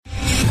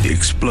the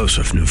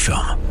explosive new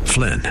film,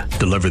 Flynn,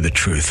 Deliver the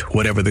Truth,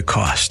 Whatever the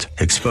Cost,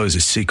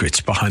 exposes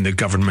secrets behind the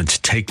government's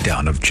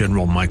takedown of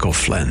General Michael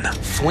Flynn.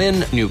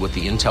 Flynn knew what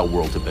the intel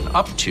world had been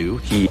up to.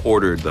 He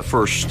ordered the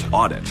first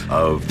audit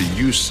of the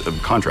use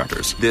of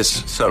contractors.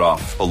 This set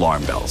off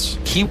alarm bells.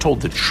 He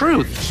told the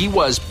truth. He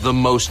was the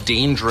most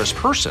dangerous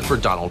person for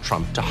Donald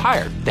Trump to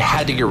hire. They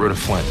had to get rid of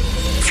Flynn.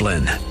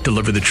 Flynn,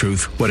 Deliver the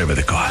Truth, Whatever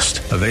the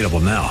Cost. Available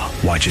now.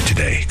 Watch it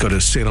today. Go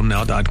to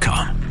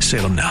salemnow.com.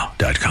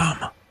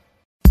 salemnow.com.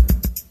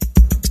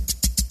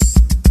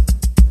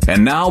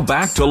 And now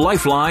back to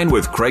Lifeline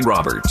with Craig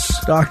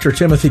Roberts. Dr.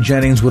 Timothy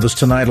Jennings with us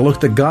tonight. A look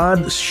at the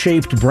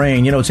God-shaped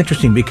brain. You know, it's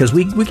interesting because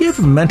we give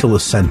mental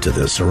assent to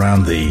this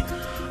around the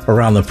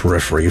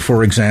periphery.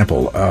 For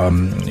example,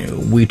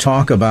 we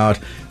talk about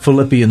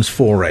Philippians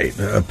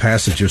 4:8, a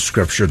passage of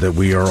Scripture that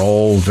we are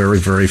all very,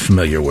 very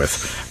familiar with.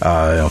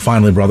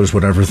 Finally, brothers,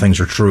 whatever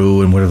things are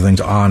true and whatever things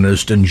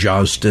honest and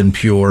just and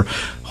pure,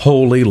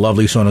 holy,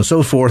 lovely, so on and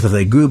so forth, if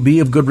they be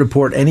of good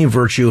report, any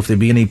virtue, if there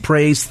be any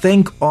praise,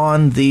 think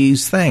on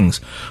these things.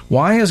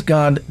 Why is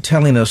God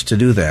telling us to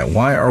do that?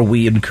 Why are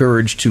we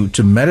encouraged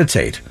to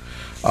meditate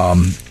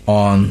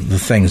on the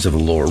things of the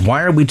Lord?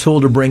 Why are we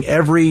told to bring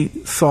every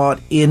thought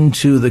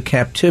into the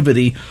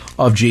captivity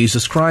of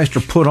Jesus Christ,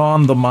 or put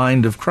on the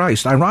mind of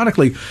Christ?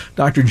 Ironically,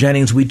 Dr.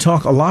 Jennings, we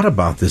talk a lot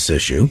about this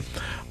issue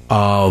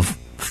of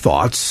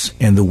thoughts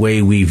and the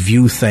way we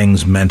view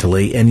things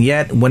mentally, and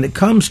yet when it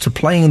comes to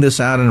playing this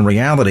out in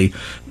reality,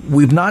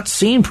 we've not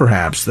seen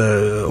perhaps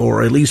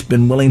or at least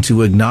been willing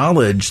to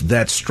acknowledge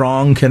that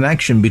strong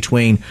connection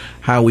between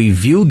how we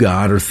view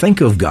God or think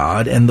of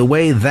God and the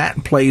way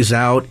that plays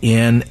out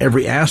in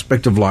every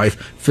aspect of life,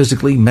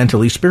 physically,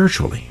 mentally,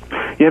 spiritually.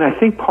 Yeah, and I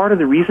think part of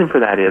the reason for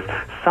that is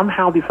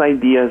somehow this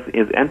idea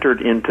is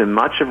entered into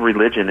much of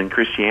religion and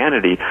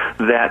Christianity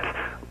that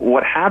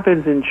what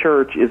happens in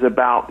church is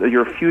about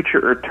your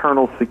future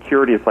eternal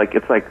security. It's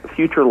like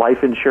future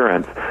life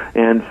insurance.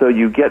 And so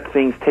you get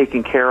things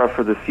taken care of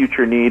for the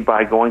future need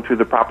by going through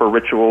the proper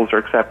rituals or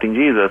accepting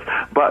Jesus,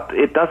 but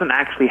it doesn't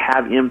actually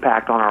have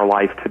impact on our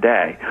life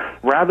today.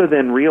 Rather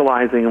than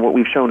realizing, and what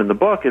we've shown in the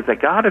book, is that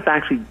God has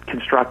actually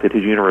constructed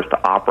his universe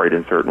to operate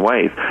in certain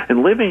ways.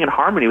 And living in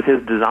harmony with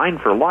his design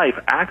for life,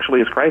 actually,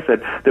 as Christ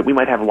said, that we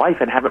might have life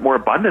and have it more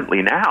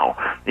abundantly now.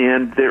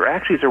 And there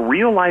actually is a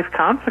real life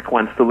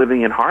consequence to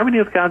living in harmony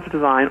with God's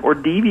design or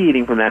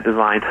deviating from that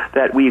design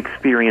that we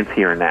experience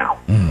here and now.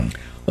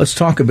 Let's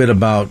talk a bit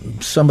about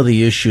some of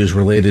the issues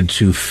related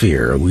to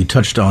fear. We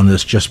touched on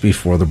this just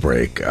before the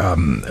break.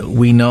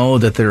 We know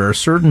that there are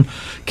certain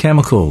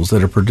chemicals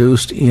that are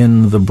produced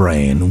in the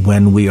brain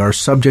when we are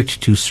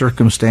subject to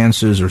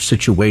circumstances or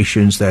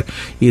situations that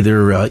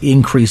either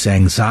increase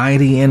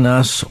anxiety in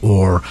us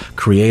or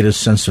create a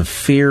sense of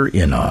fear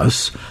in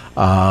us,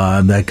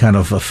 that kind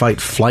of a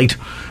fight-flight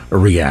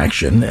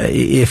reaction.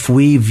 If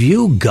we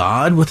view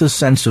God with a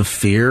sense of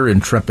fear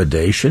and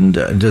trepidation,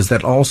 does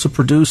that also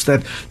produce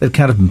that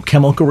kind of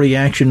chemical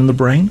reaction in the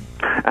brain?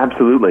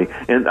 Absolutely,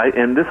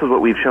 and this is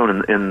what we've shown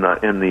in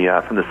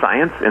the from the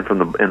science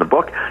and in the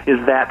book,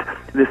 is that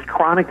this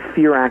chronic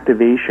fear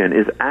activation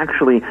is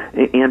actually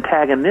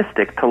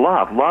antagonistic to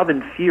love. Love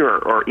and fear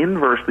are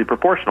inversely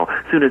proportional.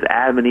 As soon as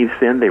Adam and Eve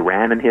sinned, they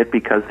ran and hid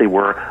because they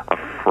were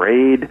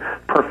afraid.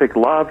 Perfect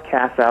love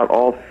casts out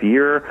all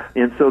fear,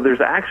 and so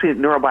there's actually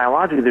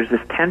neurobiologically there's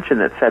this tension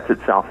that sets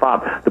itself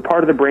up. The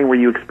part of the brain where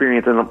you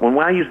experience, and when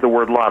I use the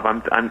word love,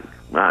 I'm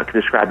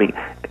describing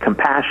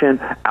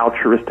compassion,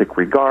 altruistic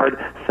regard,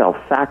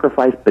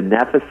 self-sacrifice,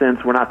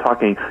 beneficence. We're not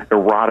talking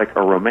erotic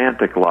or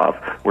romantic love.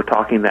 We're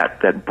talking that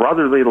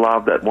brotherly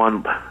love that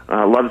one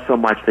loves so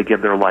much they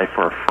give their life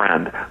for a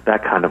friend,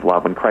 that kind of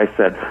love. When Christ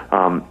said,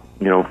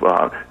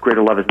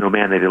 greater love is no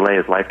man that he lay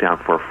his life down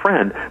for a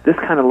friend. This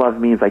kind of love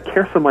means I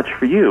care so much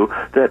for you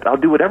that I'll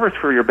do whatever's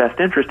for your best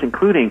interest,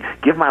 including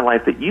give my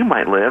life that you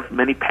might live.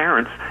 Many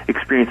parents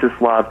experience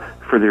this love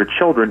for their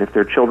children. If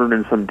their children are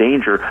in some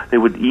danger, they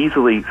would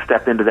easily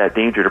step into that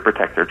danger to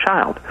protect their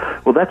child.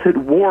 Well, that's at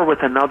war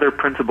with another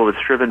principle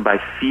that's driven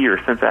by fear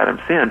since Adam's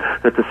sin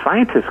that the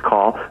scientists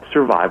call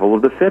survival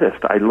of the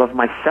fittest. I love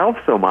myself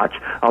so much,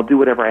 I'll do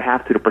whatever I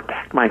have to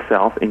protect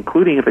myself,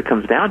 including, if it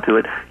comes down to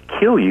it,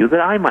 kill you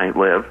that I might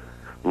live.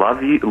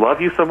 Love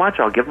you so much,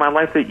 I'll give my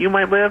life that you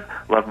might live.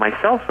 Love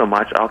myself so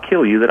much, I'll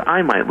kill you that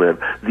I might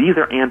live. These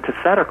are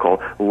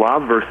antithetical,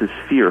 love versus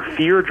fear.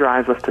 Fear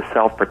drives us to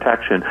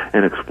self-protection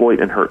and exploit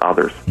and hurt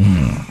others.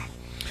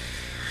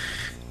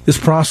 This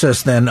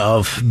process, then,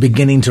 of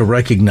beginning to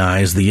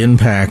recognize the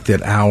impact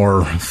that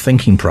our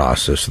thinking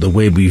process, the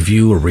way we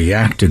view or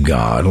react to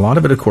God, a lot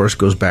of it, of course,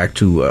 goes back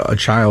to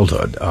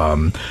childhood.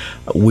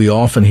 We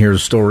often hear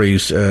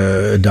stories,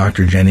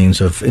 Dr. Jennings,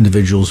 of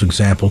individuals, for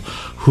example,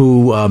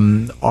 who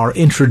are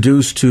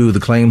introduced to the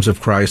claims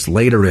of Christ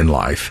later in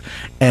life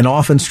and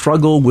often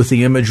struggle with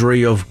the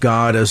imagery of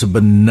God as a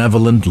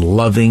benevolent,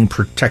 loving,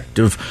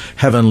 protective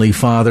Heavenly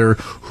Father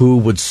who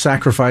would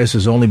sacrifice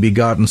His only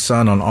begotten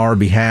Son on our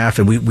behalf.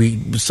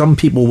 And some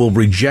people will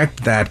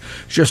reject that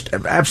just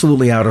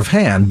absolutely out of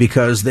hand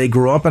because they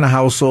grew up in a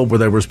household where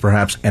there was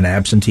perhaps an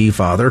absentee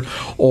father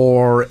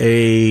or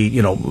a,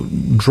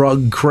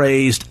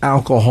 drug-crazed,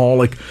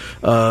 alcoholic,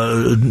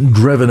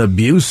 driven,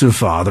 abusive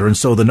father. And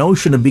so the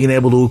notion of being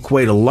able to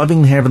equate a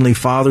loving Heavenly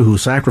Father who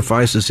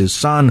sacrifices His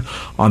Son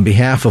on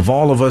behalf of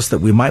all of us that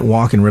we might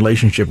walk in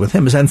relationship with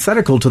Him is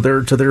antithetical to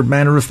their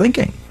manner of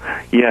thinking.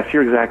 Yes,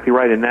 you're exactly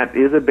right, and that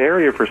is a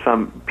barrier for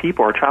some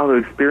people. Our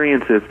childhood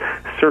experiences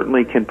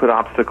certainly can put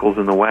obstacles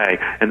in the way,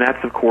 and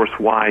that's, of course,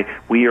 why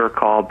we are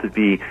called to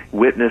be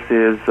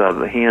witnesses,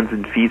 the hands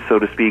and feet, so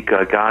to speak,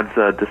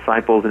 God's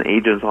disciples and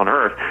agents on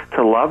earth,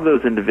 to love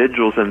those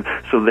individuals, and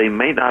so they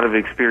may not have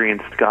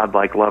experienced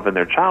God-like love in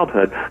their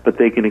childhood, but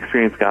they can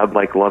experience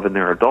God-like love in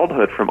their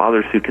adulthood from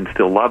others who can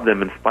still love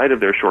them in spite of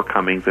their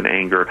shortcomings and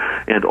anger,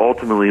 and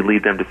ultimately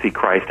lead them to see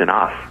Christ in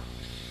us.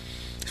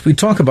 We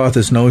talk about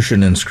this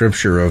notion in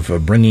Scripture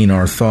of bringing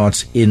our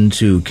thoughts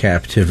into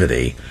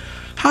captivity.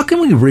 How can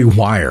we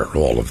rewire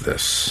all of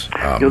this?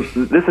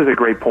 This is a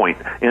great point,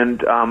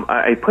 and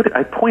I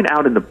point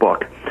out in the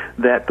book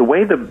that the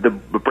way the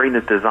brain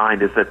is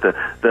designed is that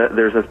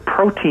there's a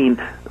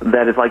protein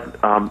that is like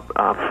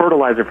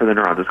fertilizer for the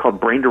neurons. It's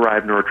called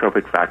brain-derived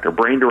neurotrophic factor.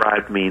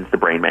 Brain-derived means the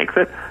brain makes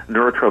it.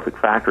 Neurotrophic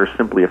factor is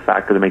simply a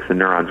factor that makes the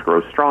neurons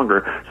grow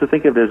stronger. So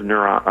think of it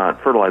as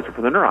fertilizer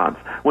for the neurons.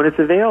 When it's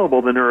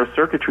available, the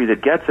neurocircuitry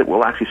that gets it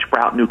will actually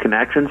sprout new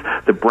connections.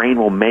 The brain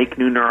will make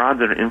new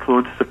neurons, and it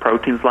influences the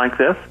proteins like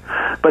this.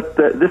 But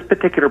this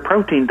particular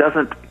protein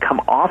doesn't come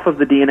off of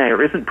the DNA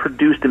or isn't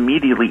produced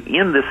immediately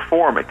in this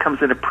form. It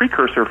comes in a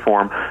precursor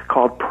form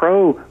called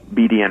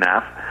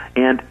pro-BDNF,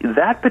 and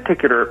that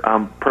particular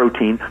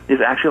protein is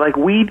actually like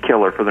weed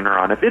killer for the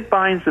neuron. If it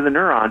binds to the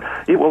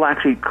neuron, it will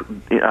actually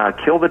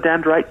kill the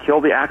dendrite, kill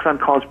the axon,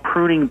 cause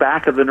pruning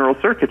back of the neural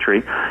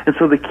circuitry. And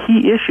so the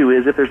key issue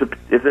is if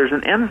there's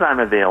an enzyme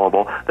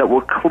available that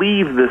will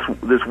cleave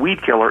this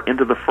weed killer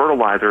into the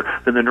fertilizer,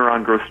 then the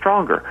neuron grows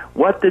stronger.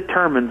 What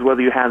determines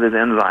whether you have this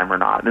enzyme or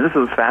not? And this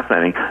is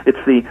fascinating.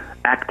 It's the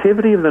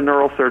activity of the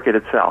neural circuit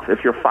itself.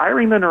 If you're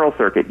firing the neural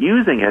circuit,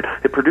 using it,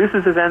 it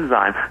produces this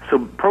enzyme.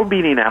 So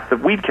pro-BDNF, the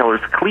weed killer,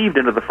 is cleaved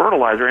into the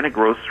fertilizer and it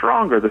grows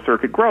stronger. The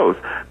circuit grows.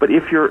 But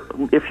if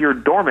you're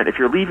dormant, if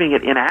you're leaving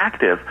it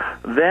inactive,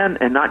 then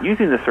and not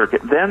using the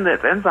circuit, then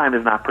that enzyme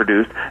is not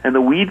produced, and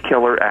the weed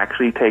killer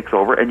actually takes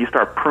over, and you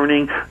start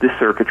pruning the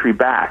circuitry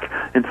back.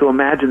 And so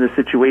imagine the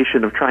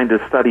situation of trying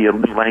to study a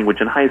new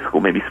language in high school,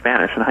 maybe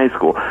Spanish in high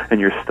school, and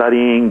you're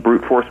studying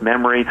brute force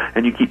memory,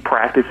 and you keep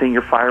practicing,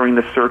 you're firing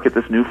the circuit,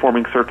 this new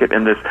forming circuit,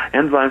 and this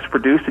enzyme's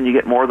produced, and you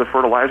get more of the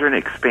fertilizer, and it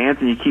expands,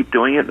 and you keep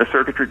doing it, and the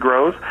circuitry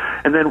grows.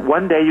 And then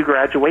one day you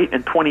graduate,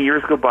 and 20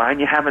 years go by, and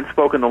you haven't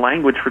spoken the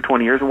language for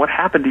 20 years, and what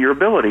happened to your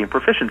ability and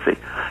proficiency?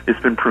 It's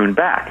been pruned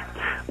back.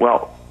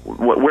 Well,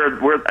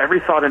 where every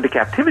thought into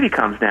captivity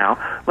comes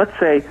now, let's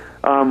say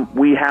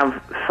we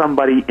have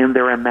somebody in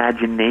their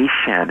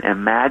imagination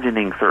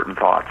imagining certain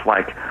thoughts,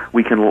 like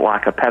we can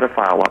lock a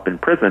pedophile up in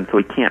prison so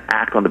he can't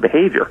act on the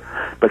behavior.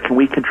 But can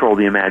we control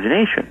the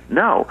imagination?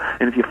 No.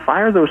 And if you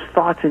fire those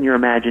thoughts in your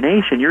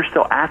imagination, you're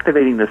still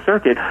activating the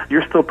circuit,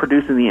 you're still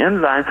producing the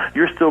enzyme,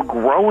 you're still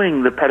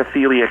growing the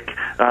pedophilic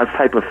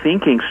type of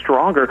thinking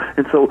stronger,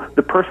 and so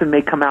the person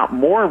may come out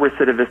more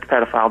recidivist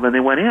pedophile than they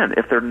went in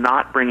if they're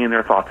not bringing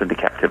their thoughts into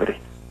captivity.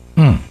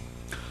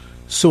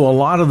 So a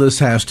lot of this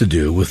has to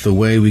do with the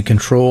way we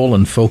control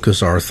and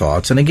focus our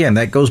thoughts. And again,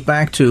 that goes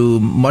back to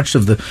much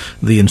of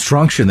the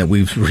instruction that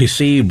we've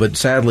received, but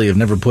sadly have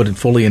never put it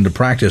fully into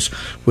practice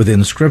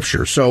within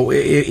Scripture. So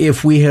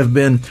if we have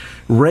been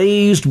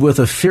raised with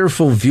a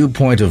fearful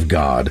viewpoint of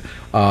God,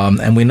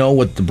 and we know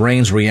what the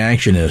brain's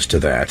reaction is to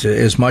that,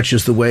 as much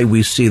as the way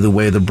we see the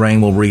way the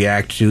brain will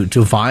react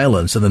to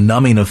violence and the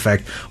numbing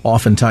effect,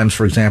 oftentimes,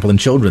 for example, in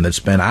children that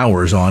spend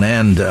hours on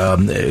end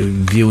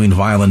viewing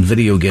violent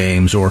video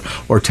games or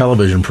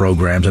television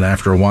programs, and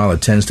after a while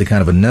it tends to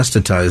kind of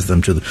anesthetize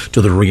them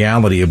to the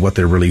reality of what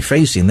they're really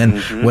facing. Then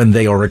when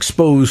they are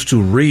exposed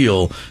to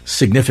real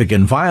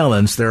significant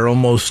violence, they're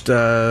almost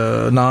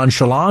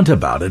nonchalant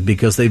about it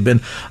because they've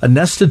been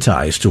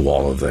anesthetized to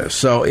all of this.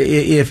 So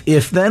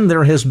if then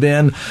there has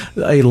been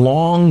a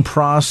long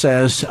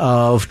process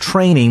of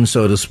training,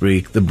 so to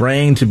speak, the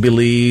brain to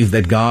believe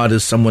that God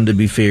is someone to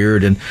be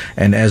feared, and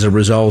as a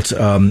result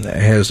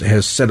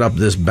has set up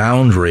this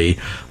boundary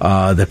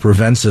that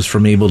prevents us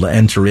from able to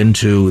enter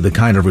into the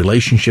kind of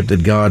relationship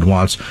that God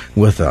wants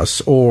with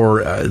us,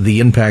 or the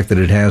impact that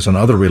it has on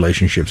other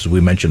relationships, as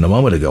we mentioned a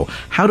moment ago.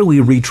 How do we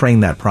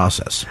retrain that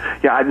process?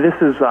 Yeah, this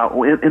is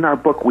in our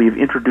book. We've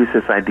introduced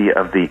this idea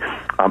of the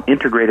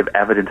integrative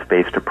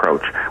evidence-based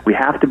approach. We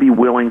have to be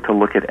willing to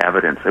look at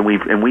evidence, and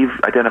we've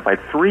identified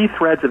 3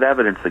 threads of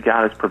evidence that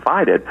God has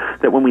provided,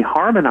 that when we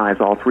harmonize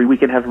all 3, we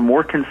can have a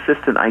more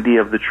consistent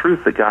idea of the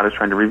truth that God is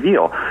trying to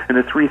reveal. And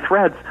the 3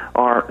 threads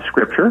are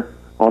Scripture,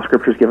 All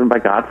Scripture is given by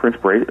God for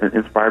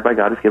inspired by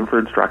God, is given for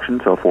instruction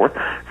and so forth.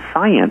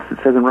 Science, it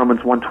says in Romans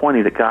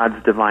 1:20 that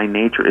God's divine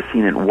nature is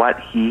seen in what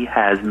He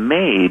has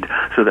made,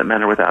 so that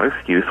men are without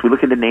excuse. We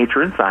look into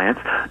nature and science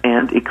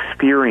and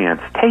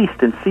experience. Taste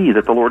and see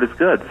that the Lord is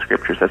good. The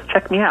Scripture says,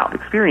 check me out,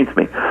 experience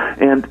me.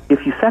 And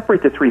if you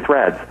separate the three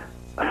threads,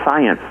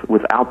 science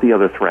without the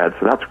other threads,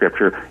 without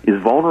Scripture,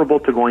 is vulnerable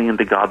to going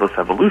into godless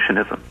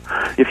evolutionism.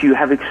 If you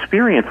have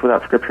experience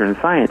without Scripture and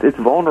science, it's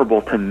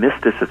vulnerable to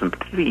mysticism,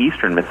 particularly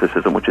Eastern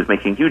mysticism, which is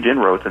making huge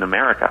inroads in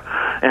America.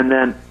 And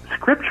then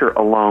Scripture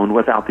alone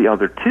without the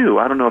other two,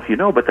 I don't know if you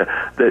know, but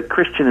the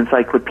Christian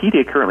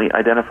Encyclopedia currently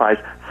identifies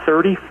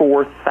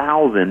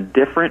 34,000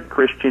 different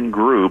Christian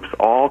groups,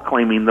 all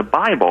claiming the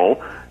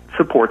Bible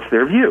supports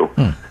their view.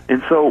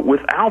 And so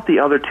without the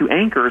other two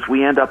anchors,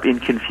 we end up in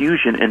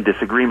confusion and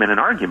disagreement and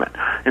argument.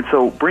 And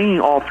so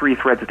bringing all three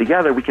threads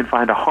together, we can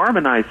find a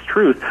harmonized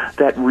truth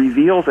that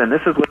reveals, and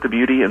this is what the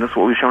beauty, and this is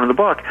what we've shown in the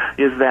book,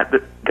 is that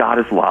God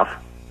is love.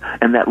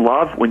 And that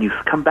love, when you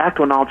come back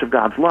to a knowledge of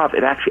God's love,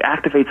 it actually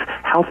activates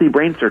healthy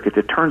brain circuits.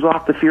 It turns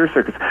off the fear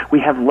circuits. We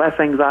have less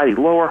anxiety,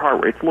 lower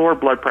heart rates, lower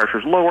blood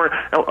pressures, lower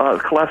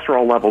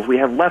cholesterol levels. We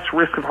have less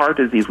risk of heart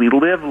disease. We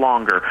live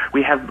longer.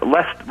 We have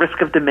less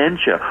risk of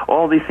dementia.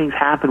 All these things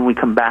happen when we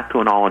come back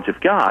to a knowledge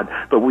of God.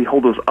 But we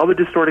hold those other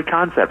distorted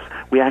concepts.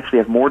 We actually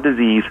have more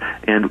disease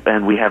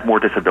and we have more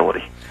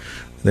disability.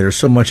 There's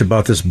so much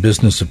about this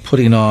business of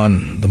putting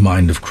on the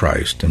mind of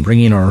Christ and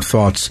bringing our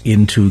thoughts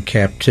into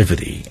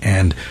captivity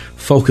and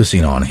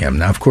focusing on Him.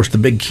 Now, of course, the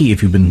big key,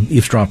 if you've been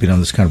eavesdropping on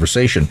this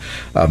conversation,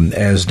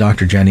 as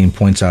Dr. Jennings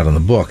points out in the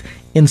book,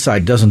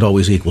 insight doesn't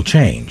always equal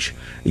change.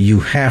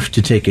 You have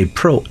to take a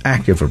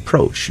proactive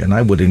approach, and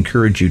I would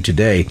encourage you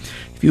today,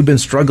 if you've been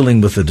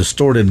struggling with a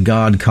distorted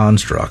God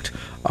construct,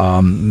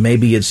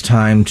 maybe it's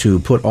time to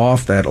put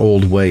off that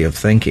old way of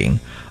thinking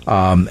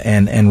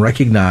and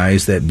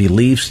recognize that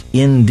beliefs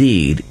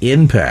indeed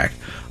impact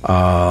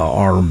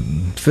our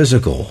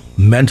physical,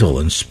 mental,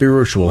 and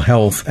spiritual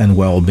health and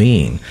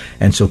well-being.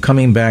 And so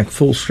coming back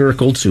full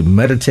circle to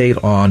meditate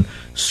on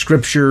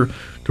Scripture,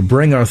 to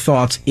bring our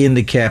thoughts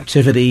into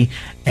captivity,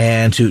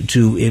 and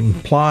to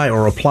imply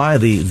or apply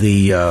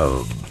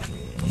the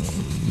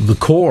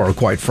core,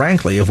 quite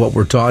frankly, of what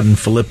we're taught in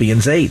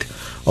Philippians 8,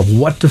 of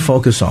what to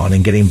focus on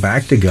and getting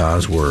back to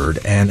God's Word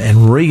and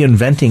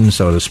reinventing,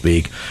 so to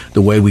speak,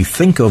 the way we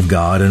think of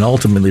God and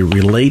ultimately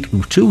relate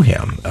to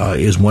Him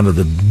is one of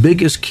the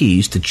biggest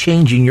keys to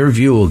changing your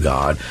view of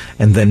God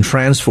and then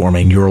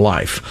transforming your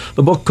life.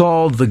 The book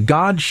called The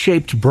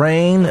God-Shaped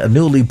Brain,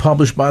 newly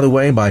published, by the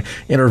way, by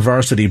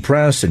InterVarsity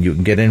Press, and you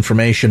can get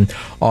information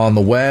on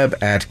the web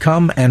at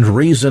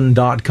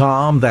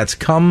comeandreason.com. That's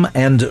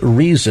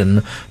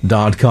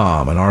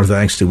comeandreason.com. And our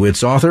thanks to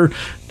its author,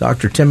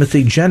 Dr.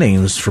 Timothy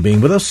Jennings, for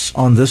being with us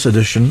on this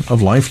edition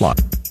of Lifeline.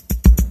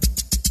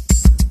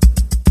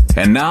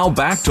 And now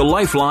back to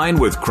Lifeline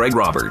with Craig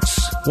Roberts.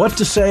 What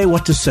to say,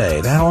 what to say.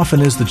 That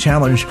often is the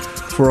challenge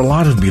for a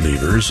lot of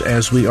believers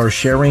as we are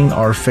sharing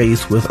our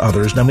faith with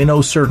others. Now, we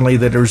know certainly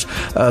that there's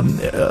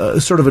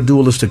sort of a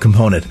dualistic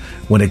component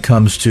when it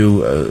comes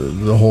to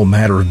the whole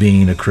matter of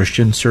being a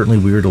Christian. Certainly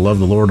we are to love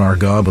the Lord our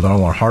God with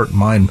all our heart,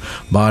 mind,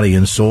 body,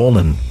 and soul,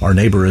 and our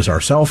neighbor as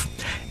ourselves.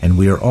 And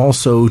we are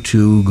also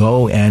to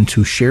go and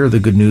to share the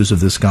good news of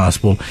this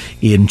gospel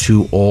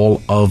into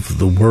all of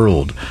the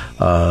world.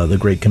 The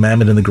Great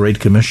Commandment and the Great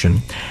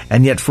Commission.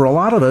 And yet for a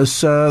lot of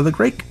us, the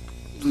Great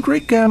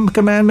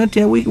Commandment,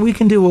 yeah, we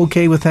can do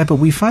okay with that, but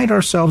we find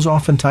ourselves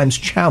oftentimes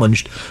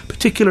challenged,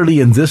 particularly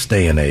in this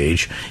day and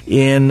age,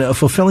 in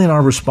fulfilling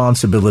our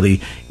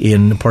responsibility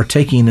in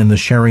partaking in the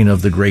sharing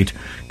of the Great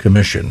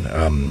Commission.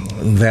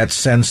 That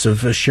sense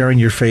of sharing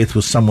your faith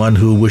with someone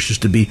who wishes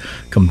to be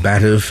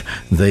combative,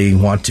 they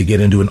want to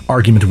get into an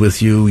argument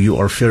with you, you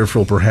are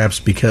fearful perhaps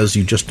because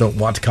you just don't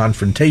want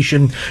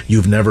confrontation,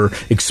 you've never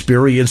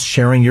experienced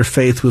sharing your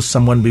faith with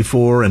someone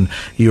before, and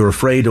you're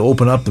afraid to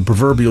open up the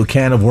proverbial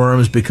can of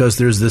worms because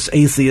there's this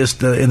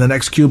atheist in the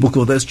next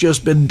cubicle that's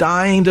just been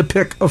dying to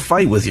pick a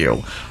fight with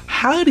you.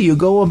 How do you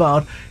go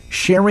about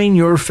sharing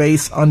your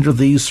faith under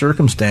these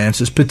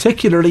circumstances,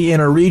 particularly in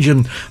a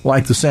region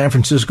like the San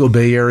Francisco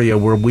Bay Area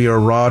where we are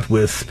wrought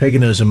with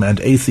paganism and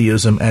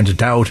atheism and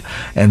doubt,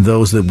 and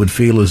those that would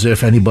feel as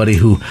if anybody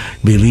who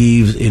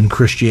believes in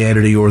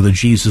Christianity or the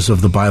Jesus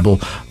of the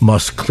Bible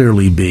must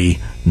clearly be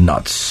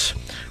nuts?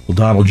 Well,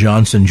 Donald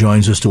Johnson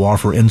joins us to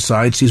offer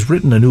insights. He's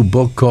written a new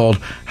book called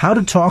How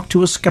to Talk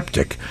to a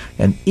Skeptic,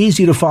 an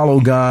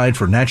easy-to-follow guide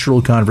for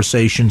natural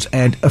conversations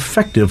and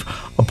effective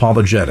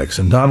apologetics.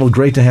 And Donald,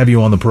 great to have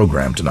you on the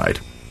program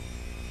tonight.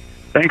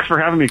 Thanks for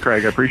having me,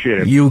 Craig. I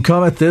appreciate it. You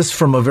come at this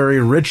from a very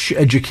rich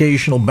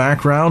educational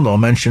background. I'll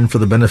mention for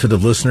the benefit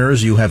of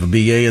listeners, you have a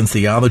BA in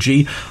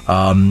theology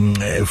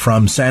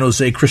from San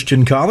Jose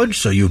Christian College,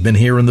 so you've been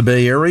here in the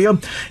Bay Area,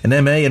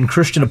 an MA in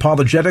Christian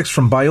apologetics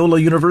from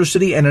Biola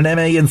University, and an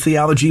MA in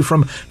theology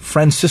from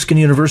Franciscan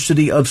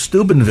University of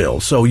Steubenville.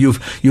 So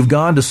you've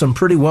gone to some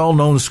pretty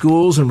well-known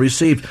schools and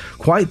received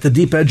quite the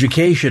deep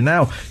education.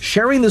 Now,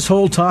 sharing this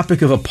whole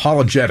topic of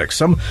apologetics,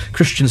 some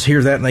Christians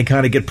hear that and they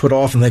kind of get put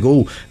off and they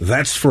go, oh, that's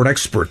that's for an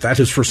expert. That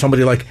is for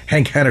somebody like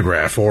Hank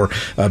Hanegraaff or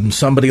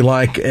somebody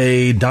like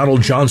a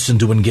Donald Johnson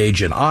to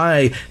engage in.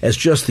 I, as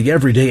just the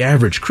everyday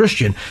average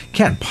Christian,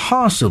 can't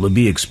possibly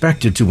be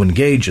expected to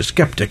engage a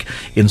skeptic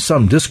in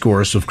some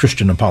discourse of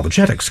Christian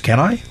apologetics, can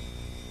I?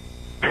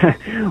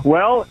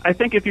 Well, I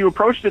think if you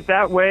approached it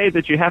that way,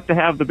 that you have to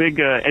have the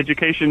big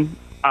education,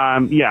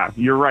 yeah,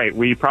 you're right.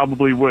 We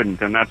probably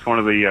wouldn't, and that's one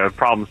of the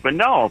problems. But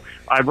no,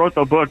 I wrote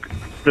the book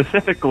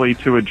specifically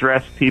to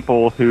address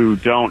people who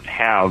don't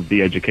have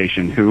the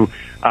education, who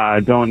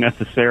don't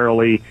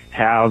necessarily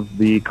have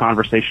the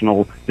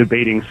conversational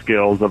debating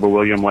skills of a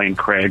William Lane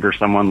Craig or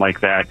someone like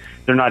that.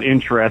 They're not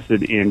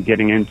interested in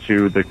getting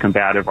into the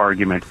combative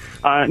argument.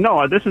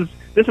 No, this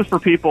is for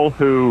people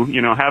who,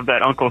 have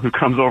that uncle who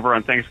comes over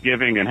on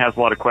Thanksgiving and has a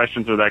lot of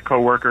questions, or that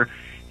coworker,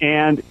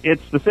 and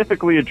it's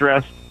specifically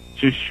addressed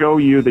to show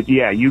you that,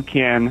 yeah, you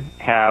can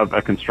have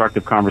a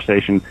constructive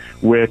conversation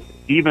with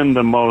even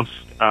the most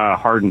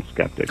hardened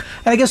skeptic.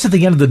 And I guess at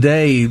the end of the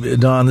day,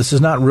 Don, this is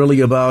not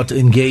really about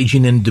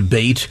engaging in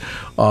debate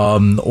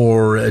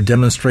or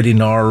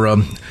demonstrating our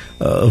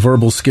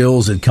verbal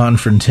skills at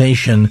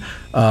confrontation.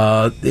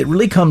 It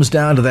really comes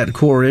down to that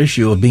core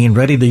issue of being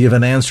ready to give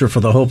an answer for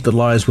the hope that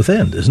lies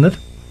within, isn't it?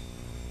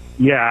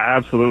 Yeah,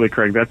 absolutely,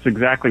 Craig. That's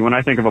exactly, when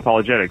I think of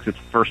apologetics, it's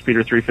 1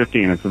 Peter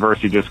 3:15. It's the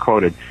verse you just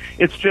quoted.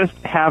 It's just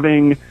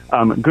having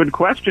good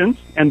questions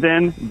and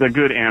then the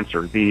good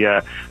answer,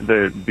 the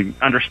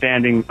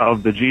understanding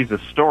of the Jesus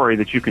story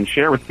that you can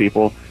share with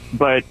people,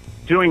 but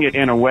doing it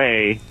in a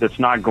way that's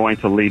not going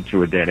to lead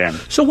to a dead end.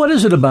 So what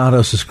is it about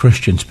us as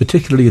Christians,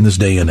 particularly in this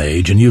day and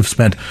age, and you've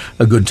spent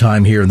a good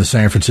time here in the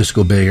San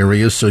Francisco Bay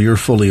Area, so you're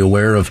fully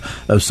aware of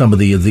some of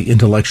the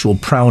intellectual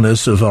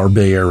prowess of our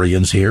Bay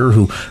Areans here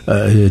who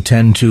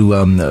tend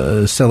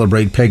to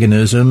celebrate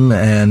paganism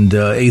and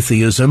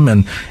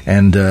atheism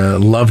and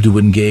love to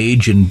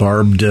engage in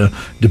barbed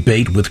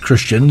debate with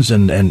Christians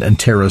and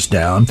tear us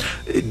down.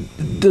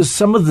 Does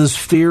some of this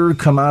fear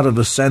come out of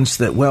a sense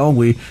that, well,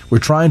 we're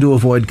trying to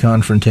avoid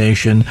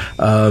confrontation,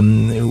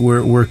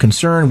 we're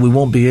concerned we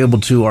won't be able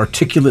to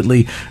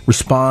articulately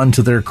respond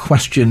to their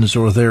questions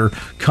or their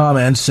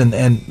comments,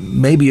 and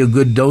maybe a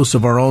good dose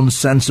of our own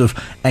sense of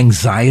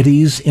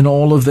anxieties in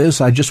all of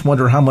this? I just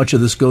wonder how much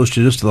of this goes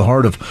to just the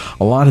heart of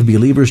a lot of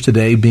believers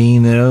today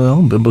being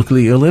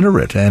biblically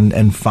illiterate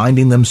and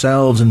finding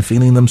themselves and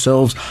feeling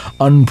themselves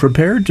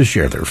unprepared to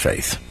share their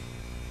faith.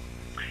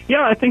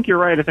 Yeah, I think you're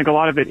right. I think a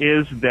lot of it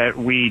is that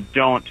we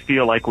don't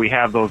feel like we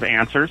have those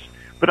answers.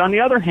 But on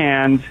the other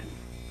hand,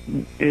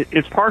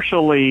 it's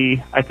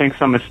partially, I think,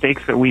 some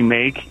mistakes that we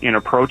make in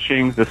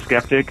approaching the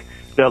skeptic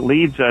that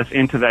leads us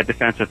into that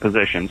defensive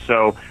position.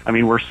 So,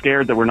 we're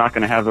scared that we're not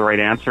going to have the right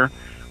answer.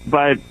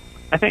 But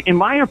I think in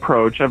my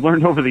approach, I've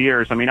learned over the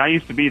years, I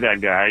used to be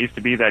that guy. I used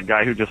to be that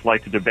guy who just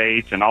liked to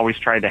debate and always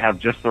tried to have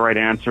just the right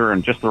answer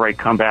and just the right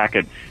comeback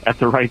at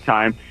the right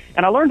time.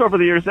 And I learned over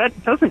the years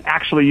that doesn't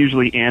actually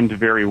usually end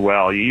very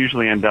well. You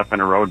usually end up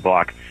in a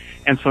roadblock.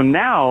 And so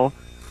now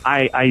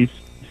I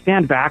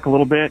stand back a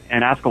little bit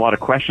and ask a lot of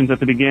questions at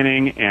the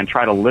beginning and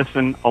try to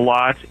listen a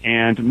lot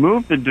and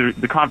move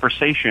the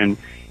conversation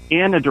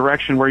in a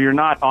direction where you're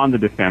not on the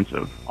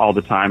defensive all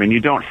the time and you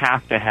don't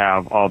have to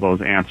have all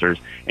those answers.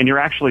 And you're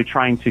actually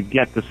trying to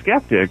get the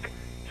skeptic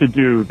to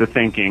do the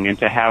thinking and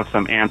to have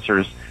some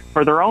answers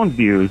for their own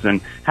views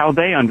and how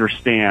they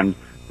understand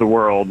the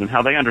world and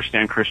how they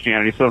understand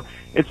Christianity. So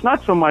it's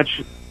not so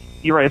much,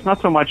 you're right, it's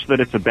not so much that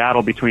it's a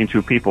battle between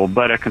two people,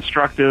 but a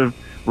constructive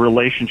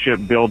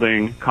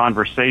relationship-building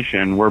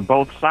conversation where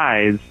both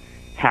sides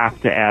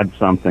have to add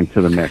something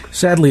to the mix.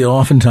 Sadly,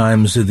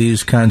 oftentimes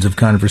these kinds of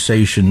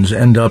conversations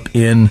end up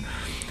in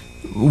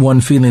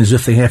one feeling as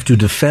if they have to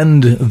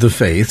defend the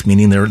faith,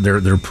 meaning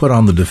they're put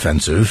on the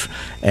defensive,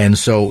 and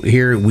so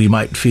here we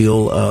might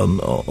feel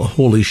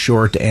wholly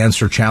short to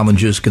answer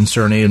challenges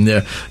concerning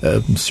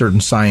certain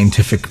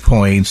scientific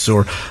points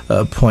or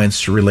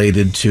points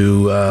related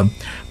to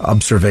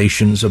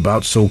observations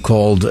about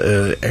so-called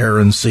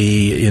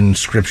errancy in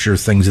Scripture,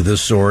 things of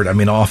this sort.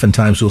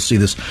 Oftentimes we'll see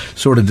this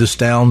sort of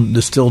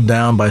distilled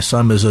down by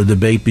some as a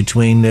debate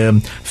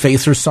between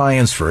faith or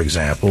science, for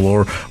example,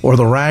 or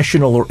the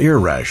rational or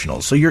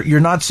irrational. So you're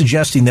not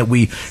suggesting that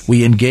we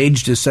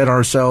engage to set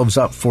ourselves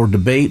up for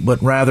debate,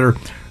 but rather,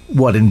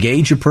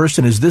 engage a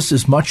person? Is this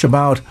as much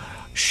about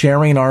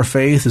sharing our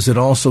faith? Is it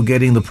also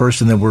getting the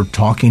person that we're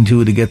talking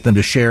to get them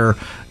to share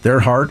their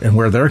heart and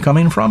where they're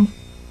coming from?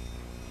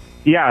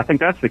 Yeah, I think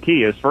that's the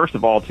key, is first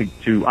of all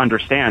to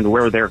understand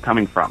where they're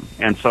coming from.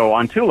 And so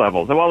on two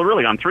levels, well,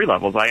 really on three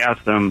levels, I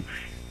ask them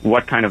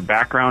what kind of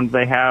background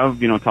they have,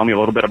 tell me a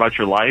little bit about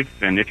your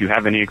life and if you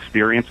have any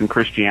experience in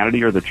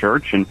Christianity or the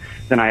church. And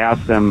then I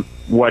ask them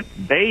what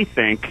they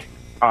think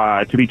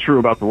to be true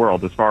about the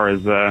world as far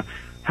as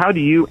how do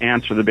you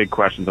answer the big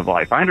questions of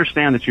life? I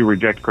understand that you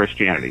reject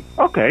Christianity.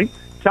 Okay,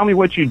 tell me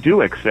what you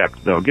do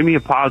accept, though. Give me a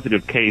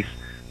positive case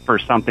for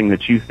something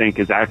that you think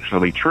is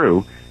actually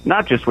true,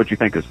 not just what you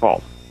think is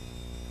false.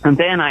 And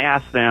then I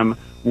ask them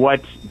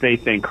what they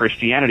think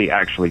Christianity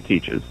actually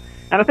teaches.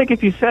 And I think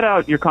if you set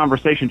out your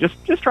conversation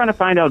just trying to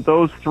find out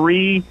those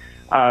three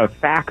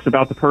facts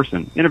about the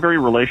person in a very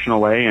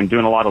relational way, and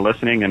doing a lot of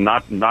listening, and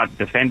not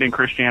defending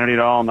Christianity at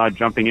all, not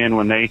jumping in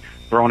when they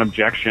throw an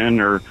objection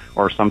or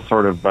some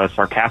sort of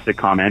sarcastic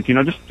comment.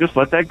 Just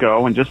let that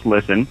go and just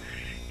listen.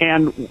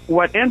 And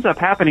what ends up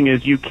happening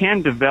is you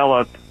can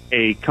develop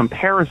a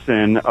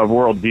comparison of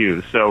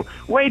worldviews. So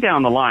way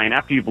down the line,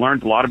 after you've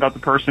learned a lot about the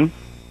person,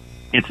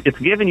 it's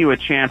given you a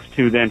chance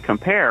to then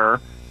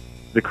compare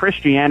the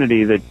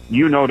Christianity that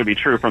you know to be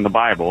true from the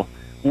Bible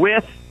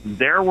with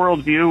their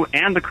worldview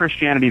and the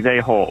Christianity they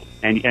hold.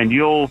 And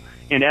you'll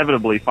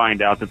inevitably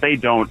find out that they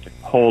don't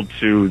hold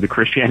to the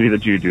Christianity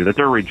that you do, that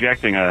they're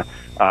rejecting a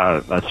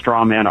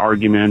straw man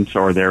argument,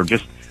 or they're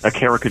just a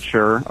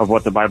caricature of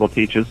what the Bible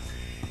teaches.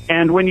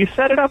 And when you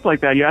set it up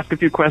like that, you ask a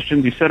few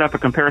questions, you set up a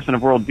comparison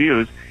of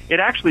worldviews, it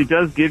actually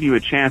does give you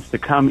a chance to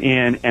come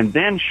in and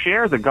then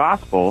share the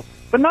gospel,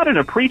 but not in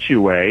a preachy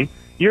way.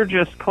 You're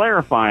just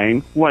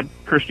clarifying what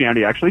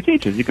Christianity actually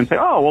teaches. You can say,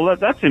 oh, well,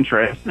 that's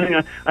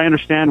interesting. I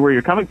understand where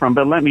you're coming from,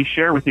 but let me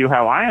share with you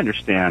how I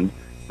understand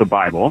the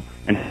Bible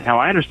and how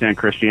I understand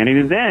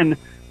Christianity. And then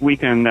we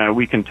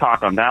can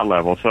talk on that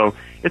level. So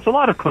it's a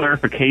lot of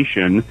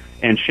clarification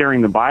and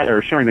sharing the Bible,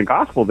 or sharing the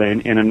gospel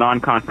then in a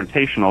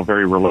non-confrontational,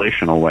 very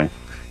relational way.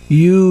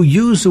 You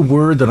use a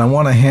word that I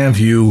want to have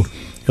you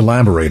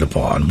elaborate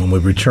upon when we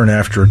return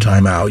after a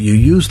timeout. You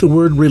use the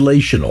word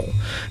relational,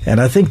 and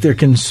I think there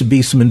can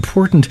be some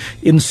important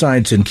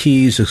insights and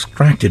keys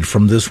extracted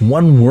from this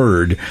one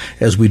word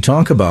as we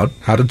talk about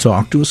how to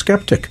talk to a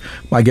skeptic.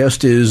 My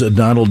guest is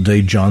Donald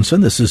Day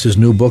Johnson. This is his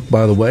new book,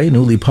 by the way,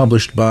 newly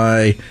published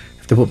by,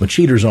 to put my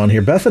cheaters on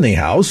here, Bethany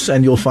House,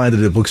 and you'll find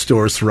it at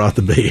bookstores throughout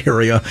the Bay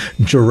Area.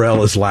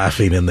 Jarrell is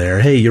laughing in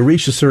there. Hey, you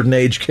reach a certain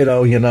age,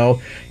 kiddo,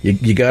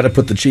 you got to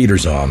put the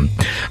cheaters on.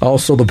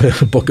 Also,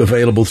 the book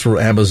available through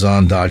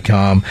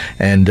Amazon.com,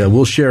 and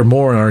we'll share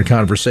more in our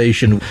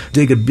conversation.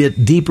 Dig a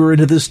bit deeper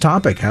into this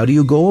topic. How do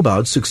you go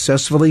about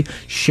successfully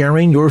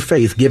sharing your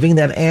faith, giving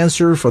that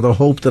answer for the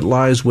hope that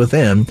lies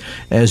within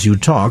as you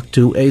talk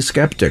to a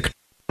skeptic?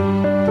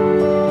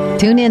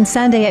 Tune in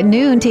Sunday at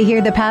noon to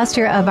hear the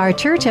pastor of our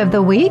Church of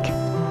the Week.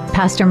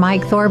 Pastor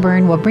Mike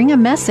Thorburn will bring a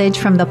message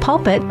from the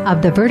pulpit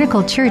of the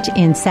Vertical Church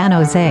in San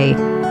Jose.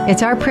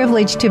 It's our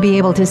privilege to be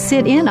able to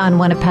sit in on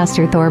one of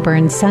Pastor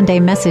Thorburn's Sunday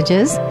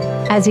messages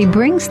as he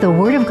brings the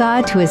Word of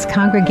God to his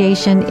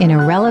congregation in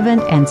a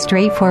relevant and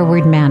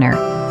straightforward manner.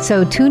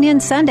 So tune in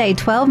Sunday,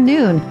 12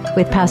 noon,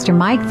 with Pastor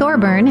Mike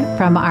Thorburn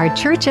from our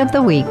Church of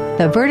the Week,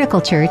 the Vertical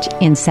Church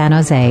in San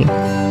Jose.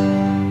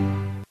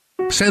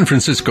 San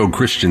Francisco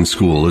Christian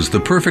School is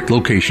the perfect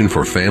location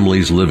for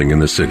families living in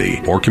the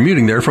city or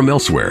commuting there from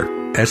elsewhere.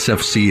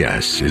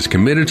 SFCS is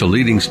committed to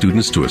leading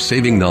students to a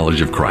saving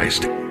knowledge of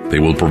Christ. They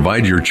will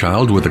provide your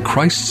child with a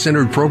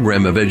Christ-centered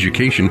program of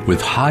education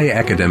with high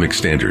academic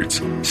standards.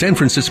 San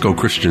Francisco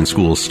Christian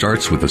School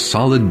starts with a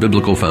solid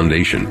biblical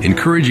foundation,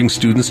 encouraging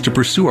students to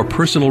pursue a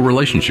personal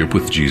relationship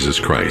with Jesus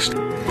Christ.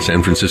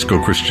 San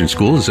Francisco Christian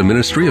School is a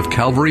ministry of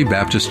Calvary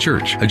Baptist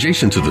Church,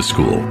 adjacent to the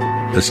school.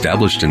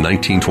 Established in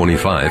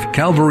 1925,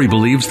 Calvary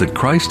believes that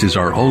Christ is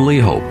our only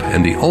hope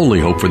and the only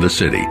hope for the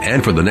city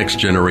and for the next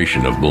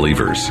generation of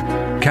believers.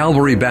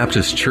 Calvary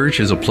Baptist Church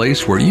is a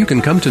place where you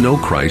can come to know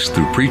Christ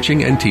through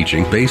preaching and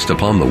teaching based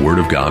upon the Word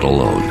of God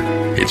alone.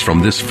 It's from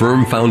this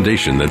firm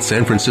foundation that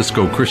San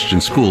Francisco Christian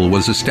School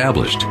was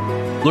established.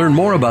 Learn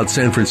more about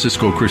San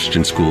Francisco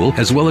Christian School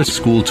as well as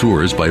school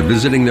tours by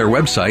visiting their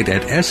website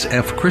at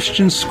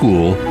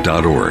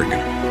sfchristianschool.org.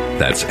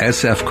 That's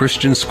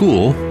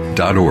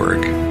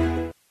sfchristianschool.org.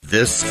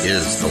 This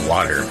is the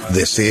water.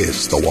 This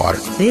is the water.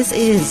 This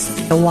is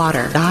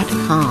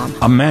thewater.com.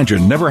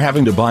 Imagine never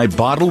having to buy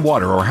bottled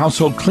water or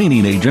household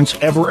cleaning agents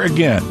ever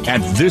again.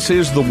 At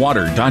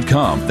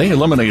thisisthewater.com, they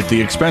eliminate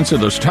the expense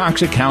of those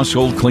toxic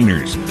household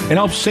cleaners and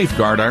help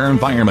safeguard our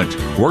environment.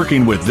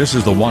 Working with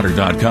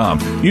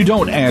thisisthewater.com, you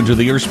don't add to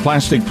the Earth's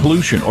plastic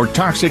pollution or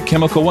toxic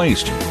chemical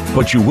waste,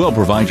 but you will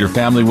provide your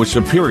family with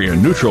superior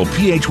neutral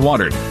pH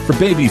water for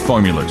baby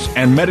formulas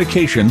and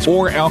medications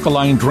or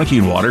alkaline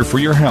drinking water for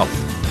your health.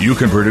 You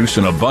can produce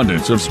an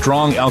abundance of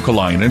strong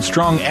alkaline and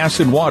strong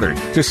acid water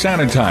to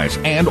sanitize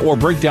and or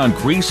break down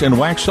grease and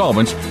wax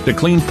solvents to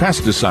clean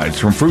pesticides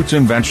from fruits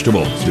and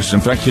vegetables,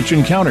 disinfect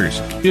kitchen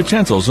counters,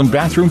 utensils, and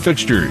bathroom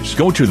fixtures.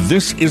 Go to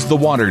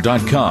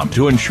thisisthewater.com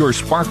to ensure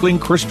sparkling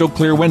crystal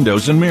clear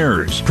windows and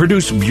mirrors.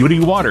 Produce beauty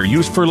water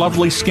used for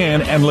lovely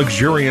skin and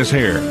luxurious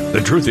hair.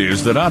 The truth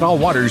is that not all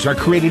waters are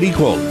created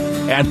equal.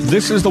 At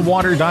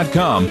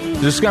thisisthewater.com,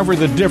 discover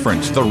the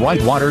difference the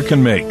right water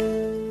can make.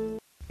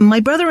 My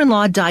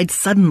brother-in-law died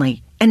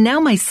suddenly, and now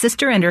my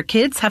sister and her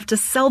kids have to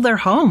sell their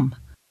home.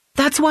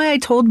 That's why I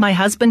told my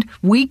husband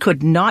we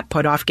could not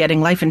put off getting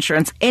life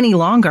insurance any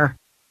longer.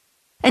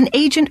 An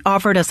agent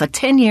offered us a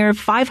 10-year,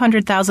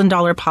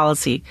 $500,000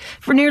 policy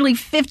for nearly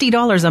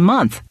 $50 a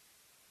month.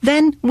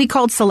 Then we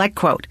called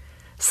SelectQuote.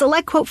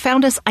 SelectQuote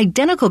found us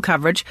identical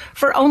coverage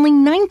for only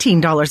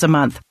 $19 a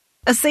month,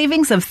 a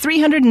savings of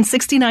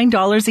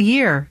 $369 a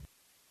year.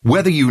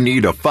 Whether you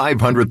need a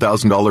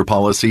 $500,000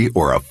 policy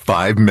or a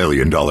 $5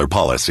 million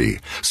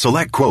policy,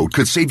 SelectQuote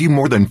could save you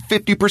more than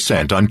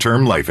 50% on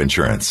term life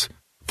insurance.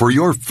 For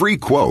your free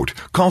quote,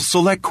 call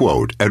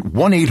SelectQuote at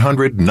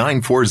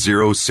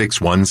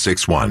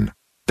 1-800-940-6161.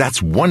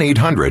 That's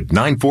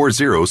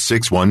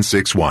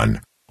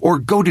 1-800-940-6161. Or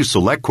go to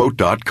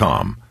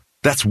SelectQuote.com.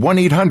 That's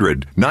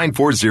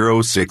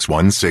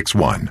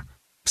 1-800-940-6161.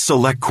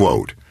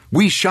 SelectQuote.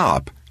 We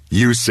shop,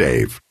 you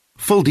save.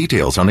 Full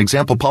details on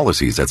example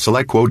policies at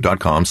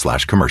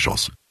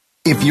SelectQuote.com/commercials.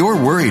 If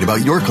you're worried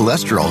about your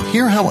cholesterol,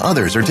 hear how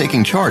others are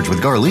taking charge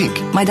with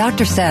Garlic. My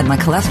doctor said my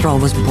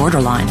cholesterol was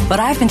borderline, but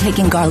I've been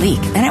taking Garlic,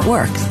 and it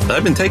works.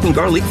 I've been taking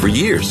Garlic for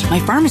years. My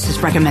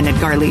pharmacist recommended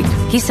Garlic.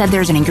 He said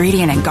there's an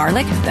ingredient in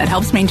garlic that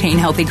helps maintain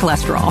healthy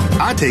cholesterol.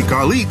 I take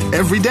Garlic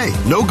every day.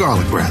 No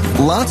garlic breath.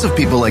 Lots of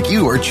people like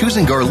you are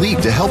choosing Garlic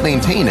to help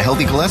maintain a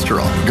healthy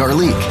cholesterol.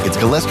 Garlic, it's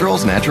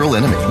cholesterol's natural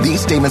enemy.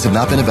 These statements have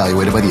not been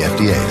evaluated by the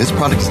FDA. This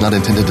product is not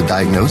intended to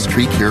diagnose,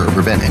 treat, cure, or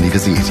prevent any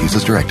disease. Use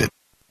as directed.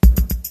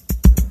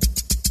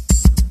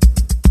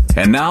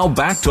 And now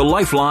back to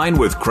Lifeline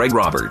with Craig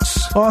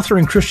Roberts. Author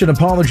and Christian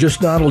apologist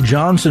Donald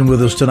Johnson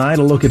with us tonight.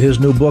 A look at his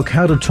new book,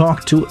 How to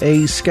Talk to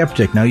a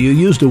Skeptic. Now, you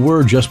used a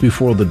word just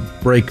before the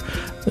break,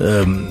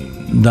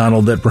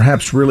 Donald, that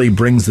perhaps really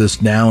brings this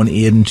down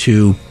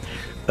into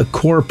a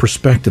core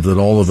perspective that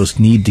all of us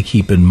need to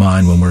keep in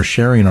mind when we're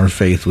sharing our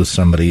faith with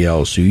somebody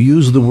else. You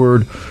use the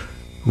word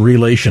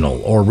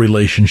relational or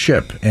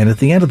relationship. And at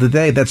the end of the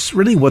day, that's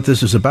really what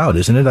this is about,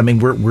 isn't it? I mean,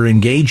 we're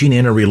engaging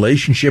in a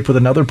relationship with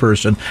another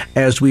person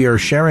as we are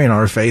sharing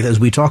our faith, as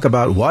we talk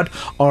about what?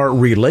 Our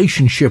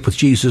relationship with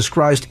Jesus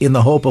Christ, in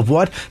the hope of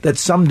what? That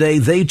someday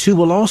they too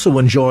will also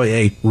enjoy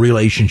a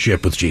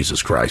relationship with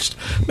Jesus Christ.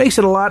 Makes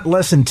it a lot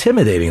less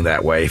intimidating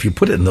that way, if you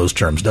put it in those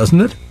terms, doesn't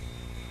it?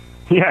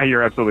 Yeah,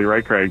 you're absolutely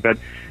right, Craig. But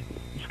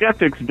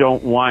skeptics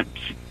don't want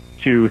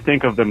to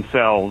think of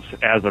themselves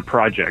as a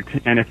project.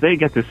 And if they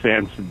get the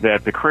sense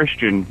that the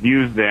Christian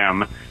views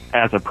them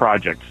as a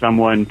project,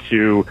 someone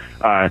to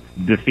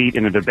defeat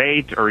in a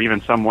debate, or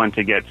even someone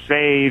to get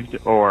saved,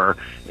 or,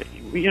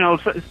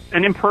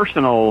 an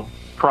impersonal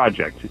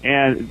project,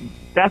 and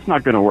that's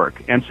not going to work.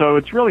 And so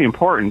it's really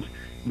important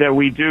that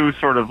we do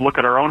sort of look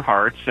at our own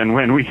hearts, and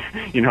when we,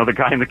 the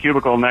guy in the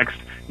cubicle next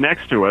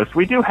to us,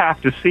 we do have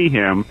to see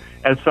him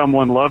as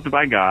someone loved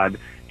by God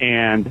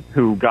and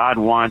who God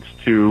wants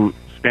to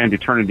spend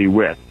eternity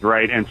with,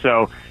 right? And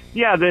so,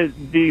 yeah,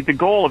 the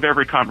goal of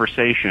every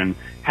conversation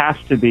has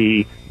to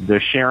be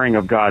the sharing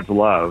of God's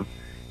love,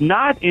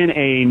 not in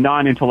a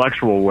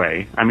non-intellectual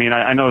way. I mean,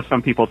 I know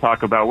some people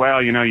talk about,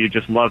 well, you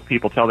just love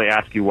people till they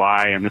ask you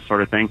why and this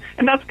sort of thing,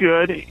 and that's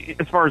good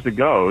as far as it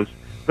goes.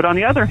 But on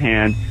the other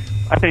hand,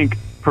 I think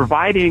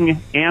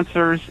providing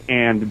answers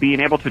and being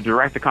able to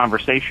direct the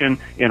conversation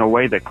in a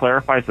way that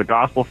clarifies the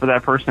gospel for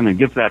that person and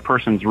gives that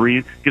person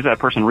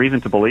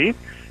reason to believe,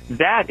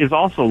 that is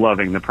also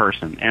loving the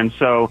person. And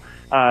so,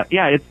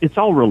 it's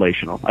all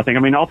relational. I think,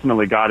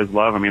 ultimately God is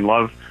love.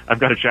 Love, I've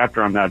got a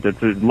chapter on that.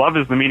 Love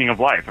is the meaning of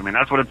life.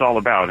 That's what it's all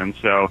about. And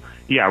so,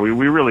 we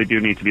really do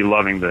need to be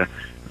loving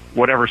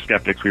whatever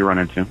skeptics we run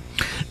into.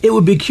 It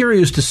would be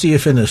curious to see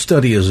if a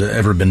study has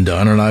ever been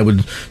done, and I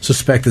would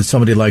suspect that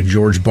somebody like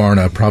George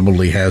Barna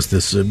probably has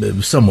this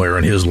somewhere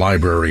in his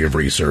library of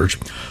research,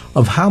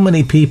 of how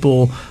many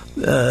people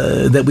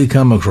that we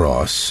come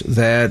across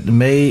that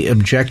may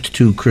object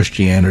to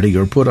Christianity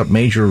or put up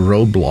major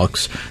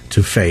roadblocks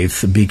to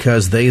faith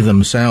because they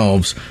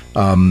themselves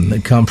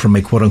come from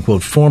a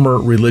quote-unquote former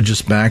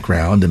religious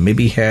background and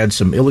maybe had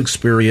some ill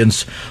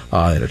experience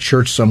at a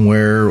church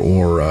somewhere,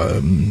 or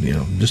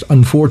just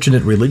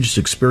unfortunate religious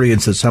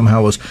experience that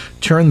somehow has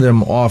turned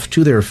them off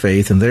to their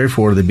faith, and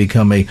therefore they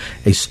become a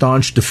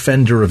staunch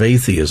defender of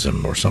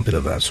atheism or something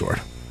of that sort.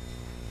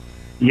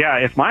 Yeah,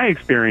 if my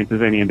experience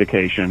is any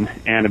indication,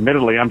 and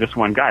admittedly I'm just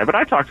one guy, but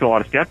I talk to a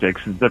lot of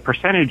skeptics, the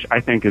percentage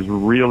I think is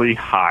really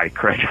high,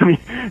 Craig.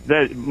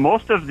 That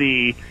most of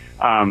the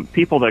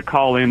people that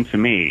call in to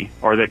me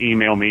or that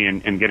email me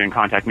and get in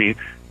contact with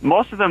me,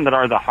 most of them that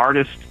are the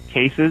hardest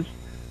cases,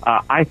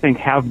 I think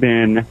have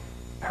been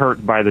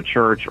hurt by the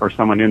church or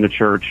someone in the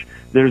church.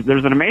 There's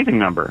an amazing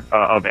number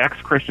of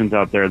ex-Christians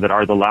out there that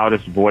are the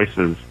loudest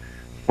voices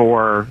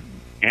for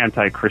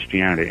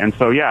anti-Christianity. And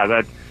so,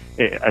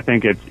 I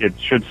think it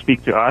should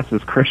speak to us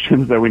as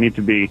Christians that we need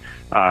to be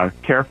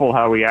careful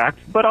how we act,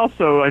 but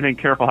also I think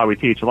careful how we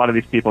teach. A lot of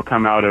these people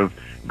come out of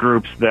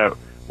groups that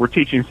were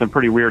teaching some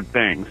pretty weird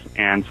things,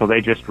 and so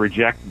they just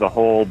reject the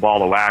whole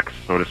ball of wax,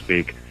 so to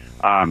speak.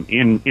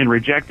 In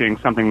rejecting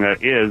something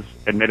that is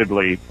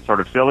admittedly sort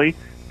of silly,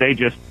 they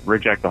just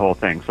reject the whole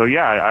thing. So,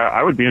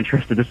 I would be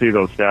interested to see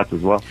those stats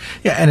as well.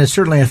 Yeah, and it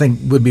certainly, I think,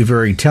 would be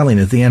very telling.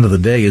 At the end of the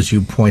day, as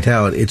you point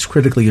out, it's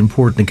critically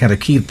important to kind of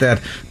keep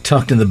that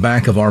tucked in the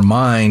back of our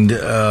mind.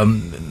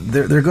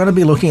 They're going to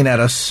be looking at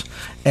us,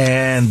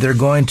 and they're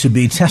going to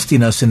be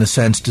testing us in a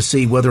sense to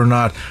see whether or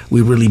not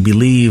we really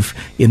believe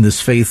in this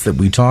faith that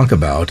we talk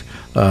about.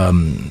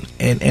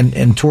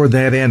 And toward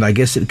that end, I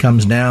guess it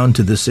comes down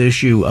to this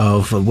issue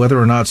of whether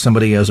or not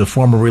somebody has a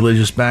former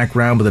religious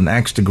background with an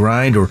axe to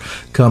grind or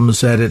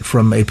comes at it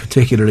from a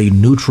particularly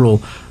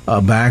neutral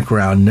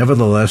background.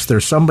 Nevertheless,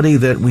 there's somebody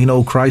that we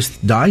know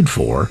Christ died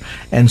for,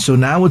 and so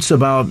now it's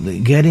about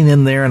getting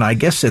in there, and I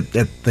guess at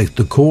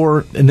the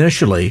core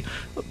initially,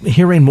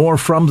 hearing more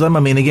from them. I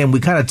mean, again, we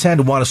kind of tend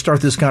to want to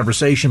start this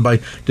conversation by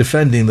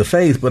defending the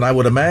faith, but I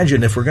would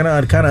imagine if we're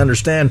going to kind of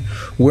understand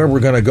where we're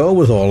going to go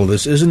with all of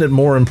this, isn't it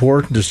more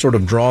important to sort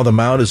of draw them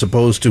out as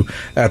opposed to,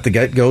 at the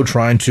get-go,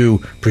 trying to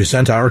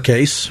present our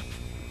case?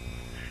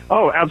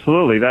 Oh,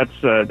 absolutely.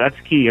 That's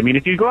key. I mean,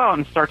 if you go out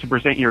and start to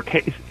present your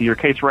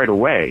case right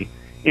away,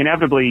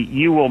 inevitably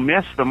you will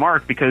miss the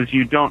mark because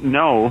you don't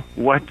know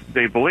what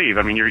they believe.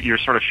 I mean, you're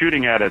sort of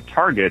shooting at a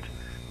target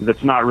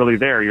that's not really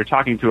there. You're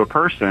talking to a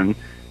person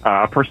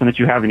that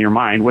you have in your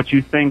mind, what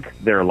you think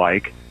they're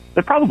like,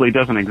 that probably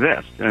doesn't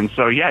exist. And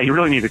so, yeah, you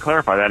really need to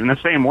clarify that. In the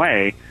same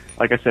way,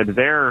 like I said,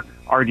 they're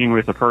arguing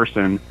with a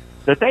person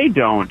that they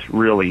don't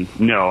really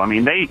know. I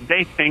mean,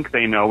 they think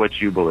they know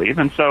what you believe.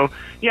 And so,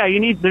 yeah,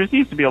 there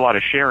needs to be a lot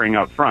of sharing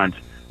up front,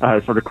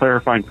 sort of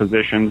clarifying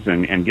positions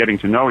and getting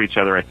to know each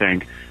other, I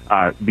think,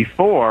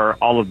 before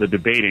all of the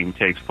debating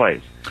takes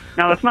place.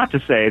 Now, that's not to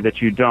say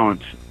that you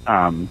don't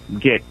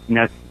get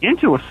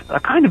into a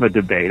kind of a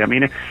debate. I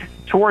mean,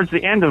 towards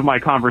the end of my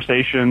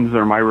conversations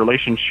or my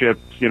relationships,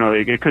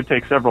 it could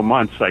take several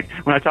months. Like,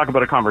 when I talk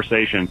about a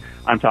conversation,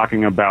 I'm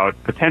talking about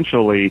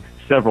potentially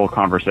several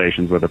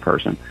conversations with a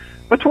person.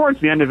 But towards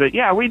the end of it,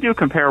 yeah, we do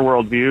compare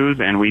worldviews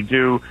and we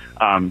do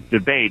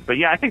debate. But,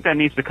 yeah, I think that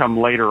needs to come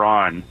later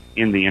on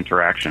in the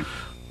interaction.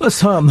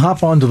 Let's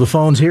hop onto the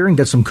phones here and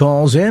get some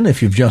calls in.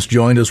 If you've just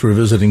joined us, we're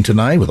visiting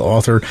tonight with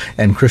author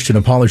and Christian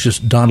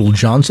apologist Donald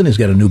Johnson. He's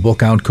got a new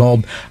book out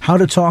called How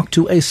to Talk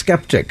to a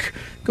Skeptic.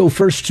 Go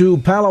first to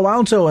Palo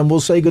Alto, and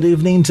we'll say good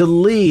evening to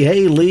Lee.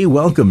 Hey, Lee,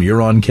 welcome.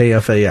 You're on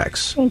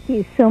KFAX. Thank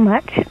you so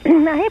much.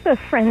 I have a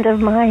friend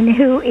of mine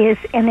who is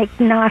an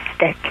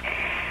agnostic,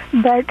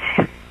 but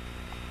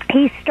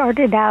he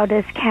started out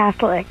as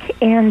Catholic,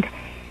 and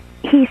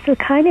he's the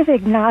kind of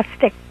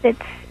agnostic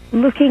that's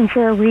looking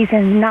for a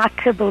reason not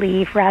to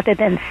believe rather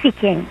than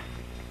seeking.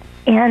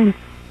 And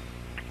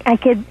I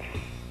could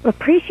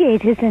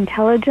appreciate his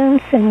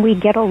intelligence, and we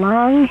get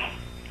along.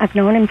 I've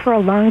known him for a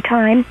long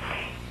time.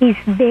 He's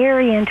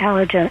very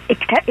intelligent,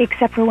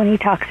 except for when he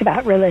talks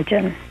about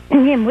religion,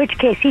 in which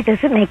case he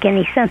doesn't make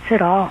any sense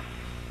at all.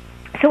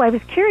 So I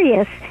was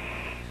curious,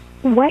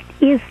 what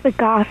is the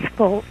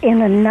gospel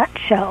in a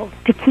nutshell,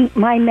 to keep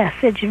my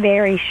message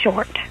very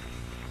short?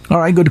 All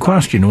right, good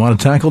question. You want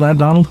to tackle that,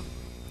 Donald?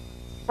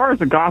 As far as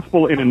the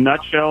gospel in a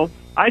nutshell,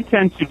 I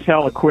tend to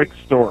tell a quick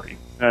story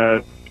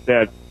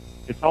that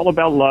it's all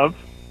about love.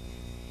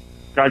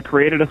 God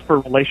created us for a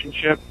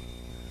relationship.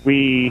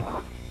 We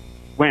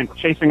went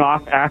chasing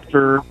off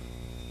after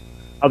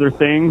other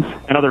things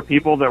and other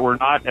people that were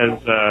not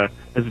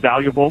as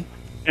valuable.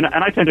 And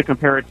I tend to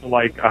compare it to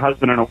like a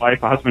husband and a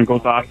wife. A husband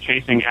goes off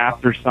chasing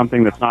after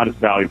something that's not as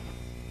valuable,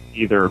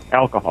 either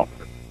alcohol,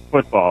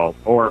 football,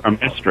 or a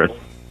mistress,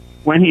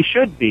 when he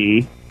should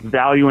be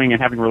valuing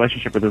and having a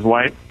relationship with his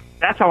wife.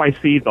 That's how I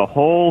see the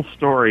whole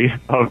story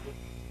of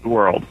the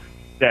world,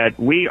 that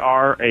we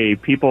are a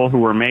people who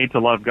were made to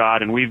love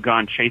God, and we've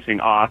gone chasing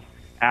off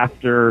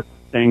after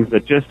things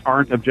that just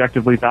aren't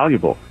objectively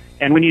valuable.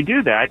 And when you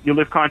do that, you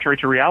live contrary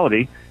to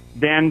reality,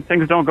 then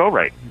things don't go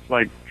right. It's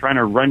like trying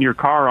to run your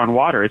car on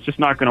water. It's just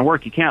not going to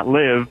work. You can't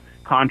live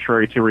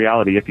contrary to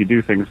reality if you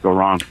do things go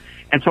wrong.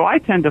 And so I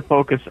tend to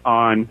focus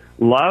on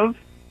love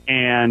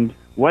and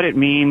what it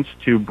means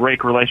to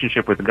break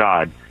relationship with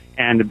God.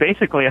 And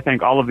basically, I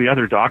think all of the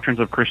other doctrines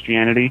of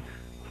Christianity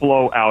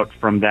flow out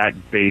from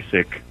that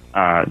basic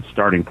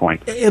starting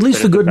point. At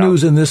least the good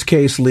news in this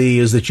case, Lee,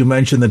 is that you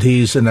mentioned that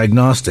he's an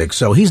agnostic,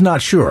 so he's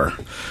not sure,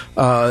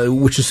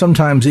 which is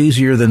sometimes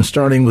easier than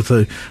starting with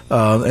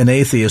an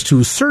atheist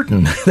who's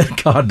certain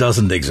that God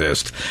doesn't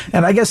exist.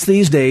 And I guess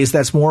these days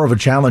that's more of a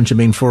challenge. I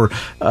mean, for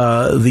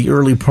the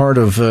early part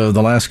of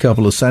the last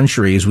couple of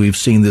centuries, we've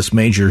seen this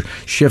major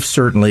shift,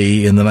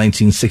 certainly in the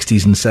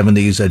 1960s and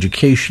 70s,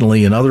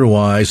 educationally and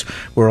otherwise,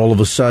 where all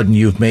of a sudden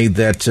you've made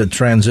that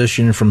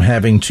transition from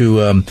having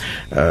to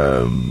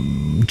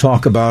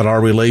talk about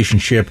our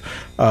relationship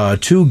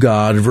to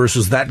God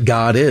versus that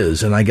God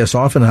is. And I guess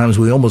oftentimes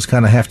we almost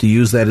kind of have to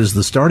use that as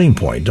the starting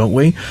point, don't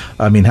we?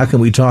 I mean, how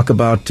can we talk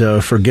about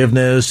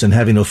forgiveness and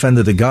having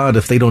offended a God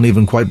if they don't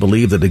even quite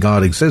believe that a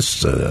God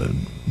exists,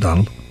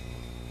 Donald?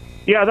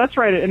 Yeah, that's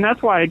right. And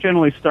that's why I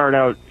generally start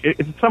out,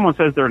 if someone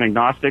says they're an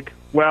agnostic,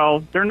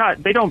 well,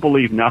 they don't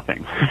believe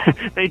nothing.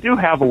 They do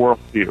have a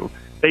worldview.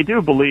 They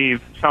do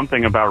believe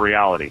something about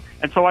reality.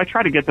 And so I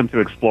try to get them to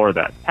explore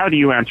that. How do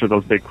you answer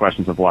those big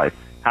questions of life?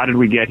 How did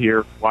we get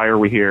here? Why are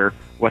we here?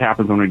 What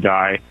happens when we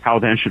die? How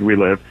then should we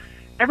live?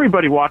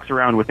 Everybody walks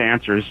around with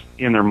answers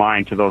in their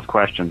mind to those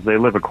questions. They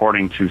live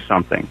according to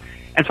something.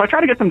 And so I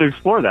try to get them to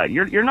explore that.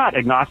 You're not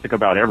agnostic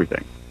about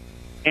everything.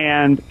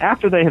 And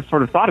after they have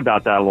sort of thought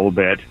about that a little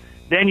bit,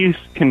 then you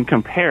can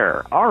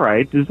compare. All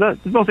right, does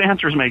those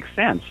answers make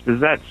sense?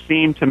 Does that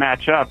seem to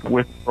match up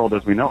with the world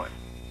as we know it?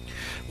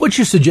 What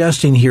you're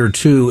suggesting here,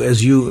 too,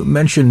 as you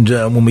mentioned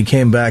when we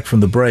came back from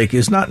the break,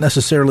 is not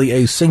necessarily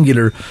a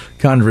singular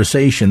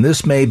conversation.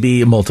 This may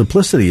be a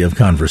multiplicity of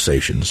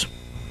conversations.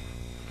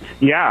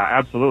 Yeah,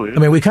 absolutely. I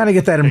mean, we kind of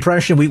get that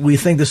impression. We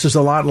think this is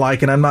a lot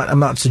like, and I'm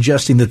not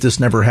suggesting that this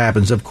never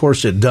happens. Of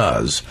course it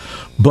does.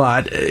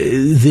 But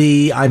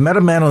I met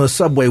a man on the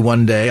subway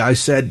one day. I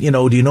said, do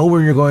you know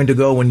where you're going to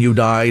go when you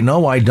die?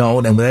 No, I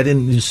don't. And that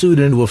ensued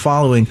into a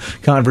following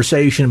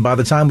conversation. By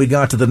the time we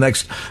got to the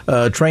next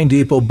train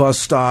depot, bus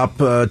stop,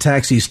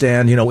 taxi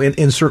stand,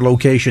 insert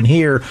location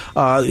here,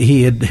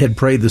 he had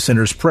prayed the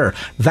sinner's prayer.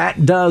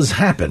 That does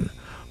happen.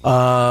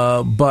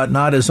 But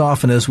not as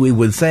often as we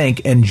would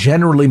think. And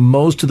generally,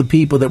 most of the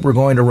people that we're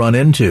going to run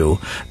into,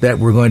 that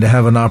we're going to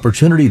have an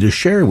opportunity to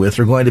share with,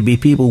 are going to be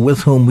people with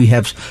whom we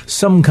have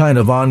some kind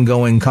of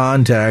ongoing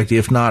contact,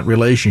 if not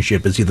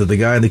relationship. It's either the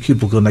guy in the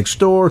cubicle next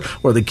door,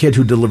 or the kid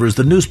who delivers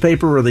the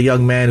newspaper, or the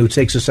young man who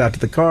takes us out to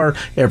the car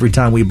every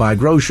time we buy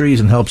groceries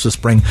and helps us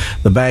bring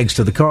the bags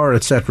to the car,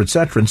 et cetera, et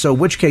cetera. And so,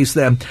 which case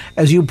then,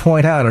 as you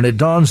point out, and it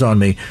dawns on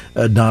me,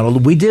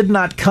 Donald, we did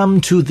not come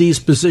to these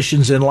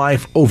positions in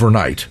life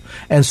overnight.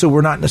 And so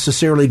we're not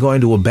necessarily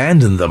going to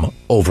abandon them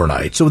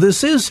overnight. So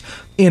this is,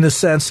 in a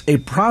sense, a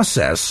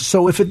process.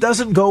 So if it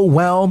doesn't go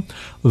well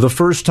the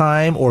first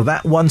time, or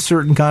that one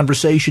certain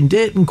conversation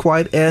didn't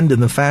quite end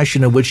in the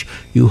fashion in which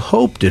you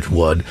hoped it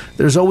would,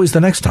 there's always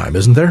the next time,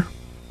 isn't there?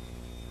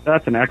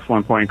 That's an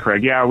excellent point,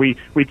 Craig. Yeah, we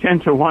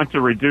tend to want to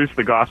reduce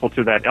the gospel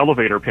to that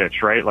elevator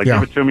pitch, right? Like,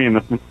 give it to me in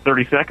the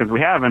 30 seconds we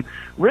have. And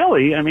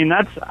really, I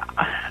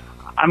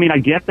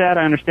get that,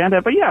 I understand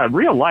that, but yeah,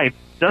 real life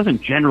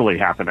doesn't generally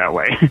happen that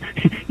way.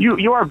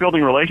 You are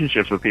building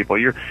relationships with people.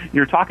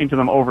 You're talking to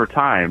them over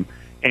time,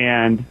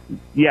 and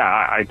yeah,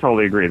 I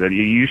totally agree that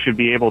you should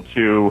be able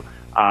to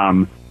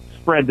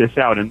spread this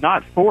out and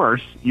not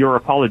force your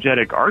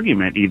apologetic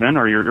argument even,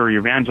 or your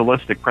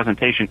evangelistic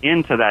presentation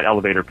into that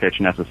elevator pitch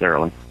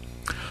necessarily.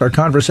 Our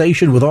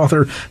conversation with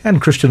author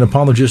and Christian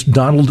apologist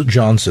Donald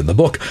Johnson. The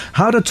book,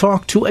 How to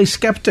Talk to a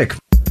Skeptic.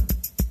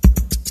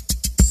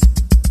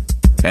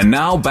 And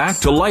now back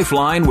to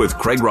Lifeline with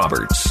Craig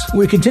Roberts.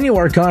 We continue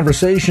our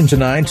conversation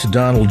tonight.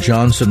 Donald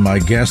Johnson, my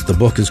guest. The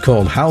book is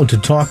called How to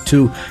Talk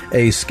to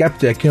a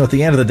Skeptic. At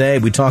the end of the day,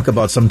 we talk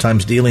about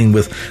sometimes dealing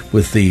with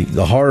the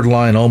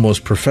hardline,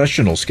 almost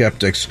professional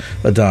skeptics,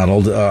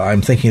 Donald.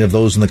 I'm thinking of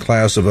those in the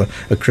class of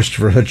a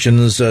Christopher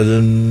Hitchens,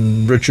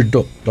 Richard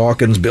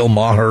Dawkins, Bill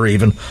Maher,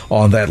 even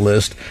on that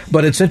list.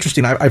 But it's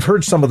interesting. I've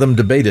heard some of them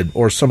debated,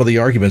 or some of the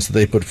arguments that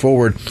they put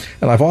forward,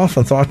 and I've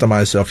often thought to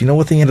myself,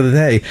 at the end of the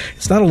day,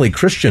 it's not only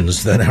Christians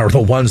that are the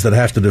ones that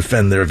have to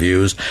defend their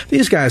views.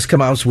 These guys come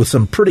out with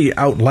some pretty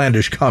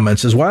outlandish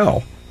comments as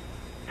well.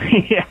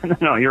 Yeah,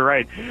 no, you're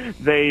right.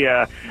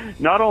 They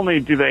not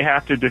only do they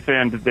have to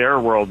defend their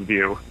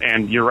worldview,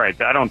 and you're right,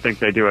 I don't think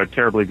they do a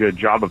terribly good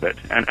job of it.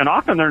 And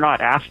often they're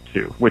not asked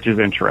to, which is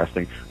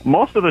interesting.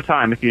 Most of the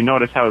time, if you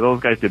notice how those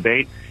guys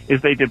debate,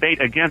 is they debate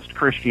against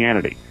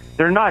Christianity.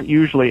 They're not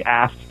usually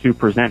asked to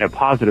present a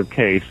positive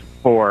case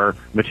for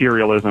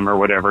materialism or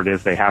whatever it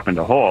is they happen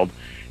to hold.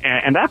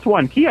 And that's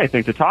one key, I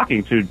think, to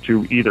talking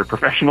to either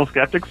professional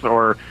skeptics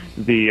or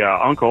the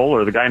uncle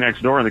or the guy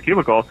next door in the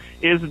cubicle,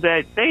 is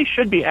that they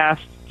should be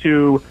asked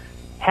to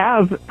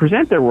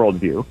present their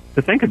worldview,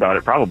 to think about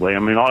it probably. A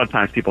lot of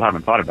times people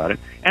haven't thought about it,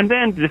 and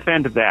then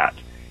defend that.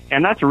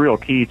 And that's a real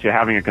key to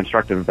having a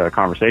constructive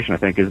conversation, I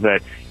think, is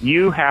that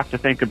you have to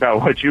think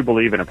about what you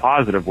believe in a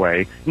positive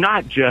way,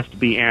 not just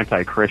be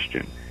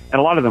anti-Christian. And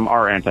a lot of them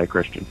are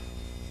anti-Christian.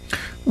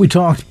 We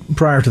talked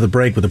prior to the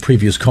break with the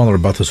previous caller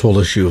about this whole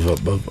issue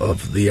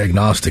of the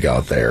agnostic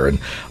out there. And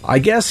I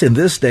guess in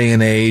this day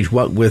and age,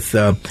 what with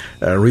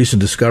recent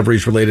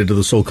discoveries related to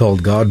the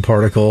so-called God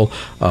particle,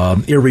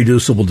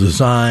 irreducible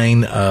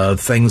design,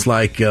 things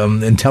like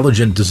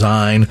intelligent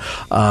design,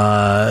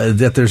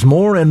 that there's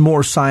more and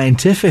more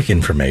scientific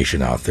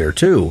information out there,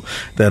 too,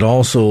 that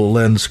also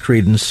lends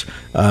credence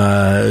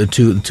to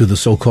the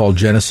so-called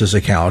Genesis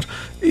account.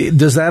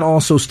 Does that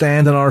also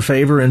stand in our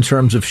favor in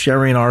terms of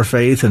sharing our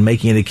faith and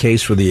making a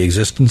case for the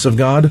existence of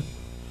God?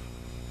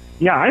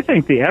 Yeah, I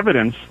think the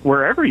evidence,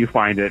 wherever you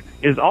find it,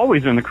 is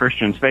always in the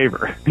Christian's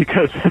favor.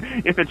 Because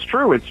if it's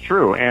true, it's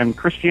true. And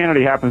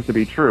Christianity happens to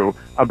be true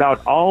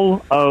about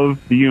all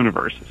of the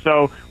universe.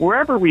 So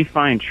wherever we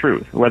find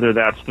truth, whether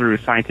that's through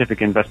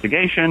scientific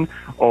investigation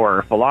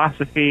or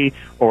philosophy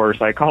or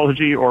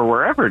psychology or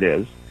wherever it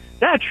is,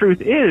 that truth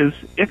is,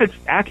 if it's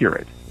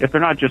accurate, if they're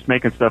not just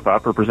making stuff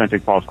up or presenting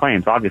false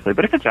claims, obviously,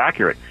 but if it's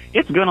accurate,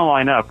 it's going to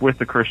line up with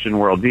the Christian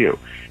worldview.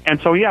 And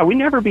so, yeah, we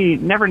never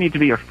need to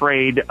be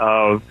afraid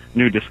of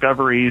new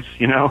discoveries.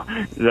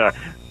 The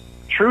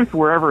truth,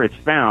 wherever it's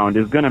found,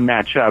 is going to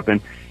match up.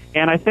 And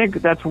I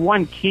think that's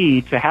one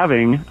key to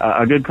having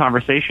a good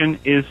conversation,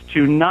 is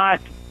to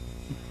not,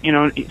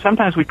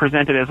 sometimes we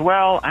present it as,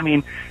 well,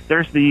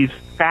 there's these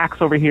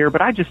facts over here,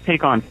 but I just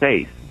take on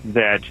faith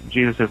that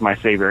Jesus is my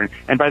Savior.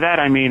 And by that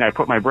I mean I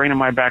put my brain in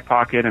my back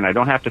pocket and I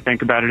don't have to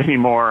think about it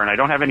anymore and I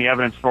don't have any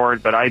evidence for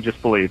it, but I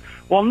just believe.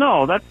 Well,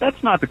 no,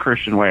 that's not the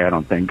Christian way, I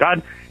don't think.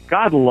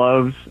 God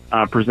loves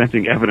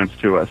presenting evidence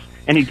to us,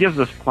 and He gives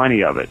us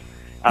plenty of it.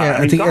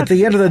 At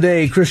the end of the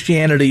day,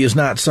 Christianity is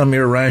not some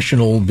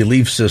irrational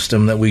belief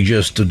system that we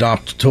just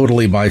adopt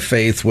totally by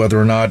faith,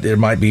 whether or not there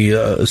might be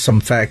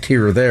some fact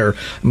here or there.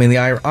 I mean, the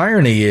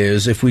irony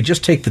is, if we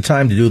just take the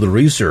time to do the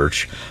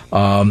research,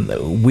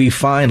 we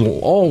find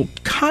all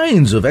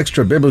kinds of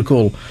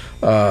extra-biblical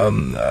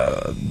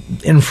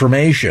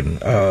information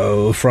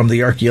from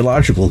the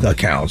archaeological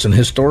accounts and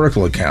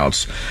historical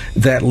accounts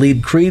that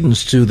lead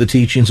credence to the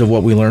teachings of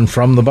what we learn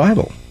from the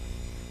Bible.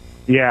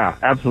 Yeah,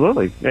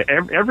 absolutely.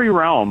 Every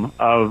realm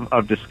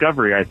of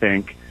discovery, I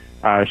think,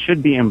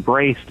 should be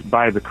embraced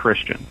by the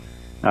Christian.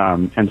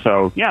 And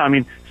so, yeah, I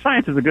mean,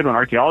 science is a good one.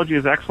 Archaeology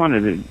is excellent,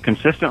 and it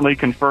consistently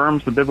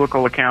confirms the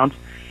biblical accounts.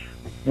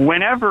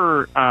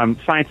 Whenever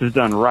science is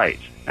done right,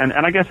 and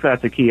I guess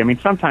that's the key. I mean,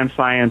 sometimes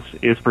science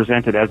is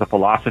presented as a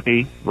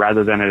philosophy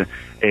rather than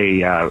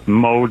a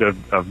mode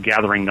of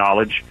gathering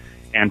knowledge.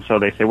 And so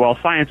they say, well,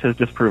 science has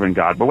disproven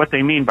God. But what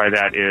they mean by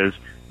that is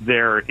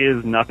there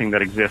is nothing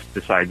that exists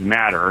besides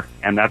matter,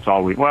 and that's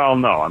all well,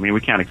 no, I mean,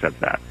 we can't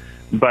accept that.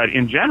 But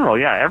in general,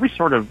 yeah, every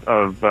sort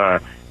of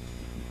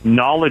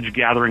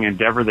knowledge-gathering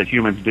endeavor that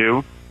humans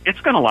do, it's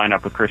going to line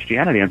up with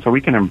Christianity, and so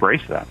we can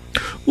embrace that.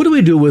 What do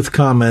we do with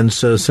comments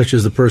such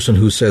as the person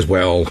who says,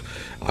 well,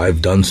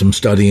 I've done some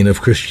studying of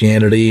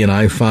Christianity, and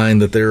I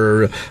find that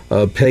there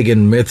are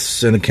pagan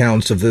myths and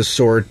accounts of this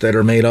sort that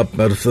are made up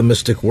out of the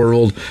mystic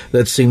world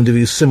that seem to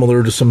be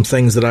similar to some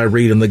things that I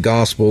read in the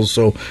Gospels,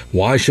 so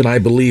why should I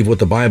believe what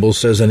the Bible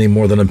says any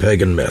more than a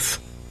pagan myth?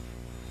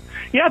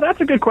 Yeah,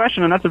 that's a good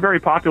question, and that's a very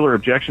popular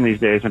objection these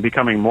days, and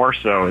becoming more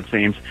so, it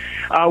seems.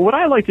 What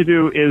I like to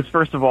do is,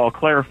 first of all,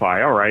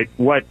 clarify, all right,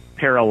 what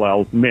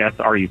parallel myth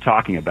are you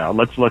talking about?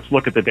 Let's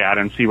look at the data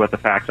and see what the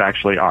facts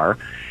actually are.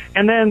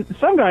 And then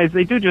some guys,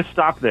 they do just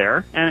stop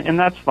there, and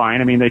that's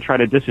fine. I mean, they try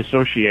to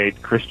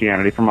disassociate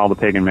Christianity from all the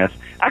pagan myths.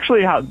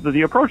 Actually,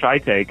 the approach I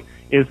take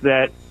is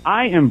that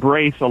I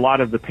embrace a lot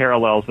of the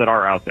parallels that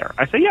are out there.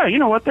 I say, yeah, you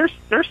know what, there's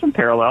some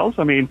parallels.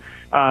 I mean,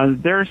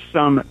 there's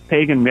some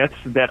pagan myths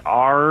that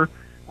are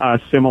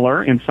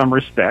similar in some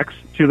respects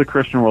to the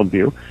Christian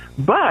worldview.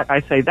 But I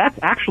say that's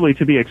actually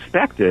to be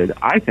expected,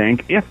 I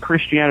think, if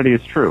Christianity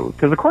is true.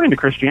 Because according to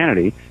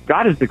Christianity,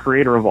 God is the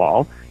creator of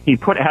all. He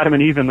put Adam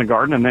and Eve in the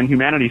garden, and then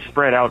humanity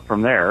spread out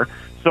from there.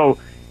 So,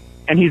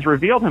 and He's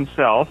revealed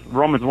Himself.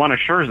 Romans 1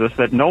 assures us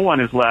that no one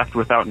is left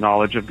without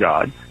knowledge of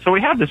God. So we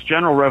have this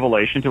general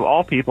revelation to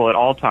all people at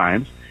all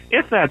times.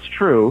 If that's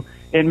true,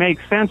 it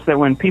makes sense that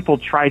when people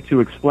try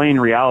to explain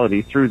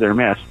reality through their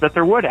myths, that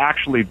there would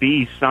actually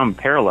be some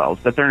parallels,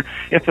 that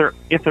if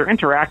they're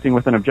interacting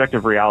with an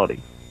objective reality,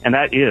 and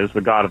that is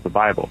the God of the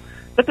Bible,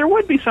 that there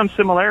would be some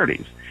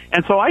similarities.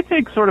 And so I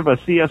take sort of a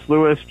C.S.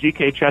 Lewis,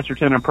 G.K.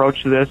 Chesterton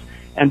approach to this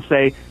and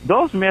say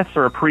those myths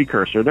are a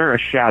precursor, they're a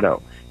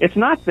shadow. It's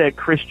not that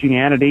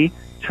Christianity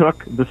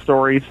took the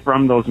stories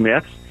from those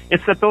myths,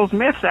 it's that those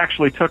myths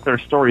actually took their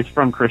stories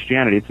from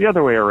Christianity. It's the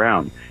other way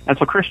around. And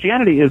so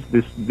Christianity is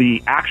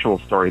the actual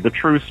story, the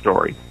true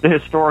story, the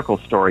historical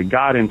story,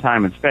 God in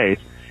time and space.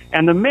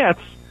 And the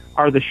myths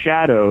are the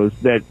shadows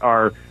that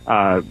are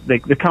they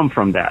come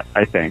from that,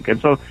 I think.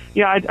 And so,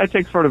 yeah, I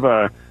take sort of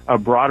a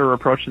broader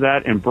approach to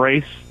that,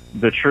 embrace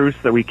the truths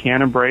that we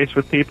can embrace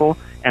with people,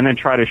 and then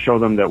try to show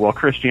them that, well,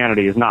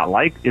 Christianity is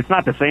it's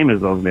not the same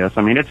as those myths.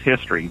 I mean, it's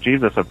history.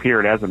 Jesus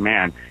appeared as a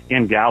man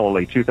in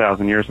Galilee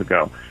 2,000 years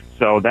ago.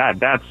 So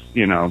that's,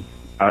 you know,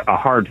 a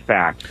hard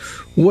fact.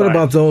 What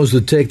about those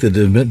that take the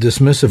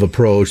dismissive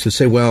approach that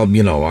say, well,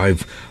 you know,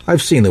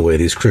 I've seen the way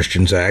these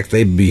Christians act.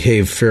 They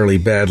behave fairly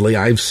badly.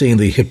 I've seen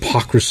the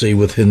hypocrisy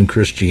within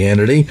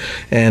Christianity,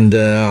 and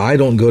I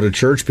don't go to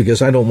church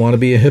because I don't want to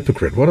be a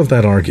hypocrite. What of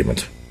that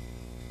argument?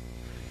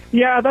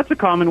 Yeah, that's a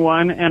common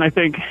one, and I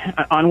think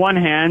on one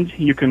hand,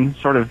 you can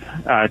sort of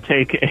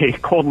take a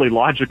coldly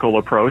logical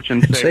approach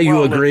and say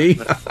you agree?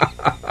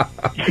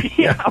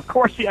 Yeah, of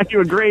course, yeah, you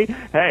agree.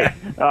 Hey,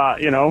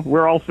 you know,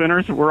 we're all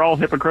sinners, we're all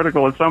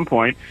hypocritical at some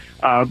point,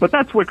 but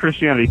that's what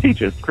Christianity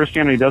teaches.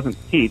 Christianity doesn't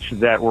teach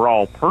that we're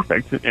all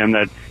perfect, and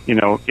that, you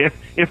know,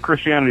 if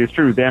Christianity is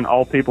true, then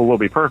all people will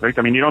be perfect.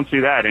 I mean, you don't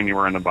see that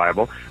anywhere in the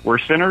Bible. We're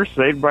sinners,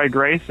 saved by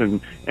grace,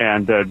 and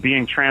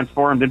being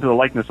transformed into the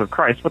likeness of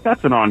Christ, but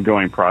that's an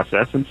ongoing process.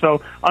 And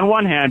so, on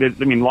one hand,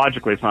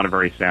 logically, it's not a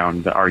very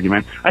sound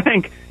argument. I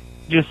think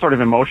just sort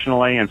of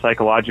emotionally and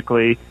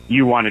psychologically,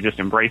 you want to just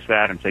embrace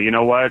that and say, you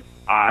know what,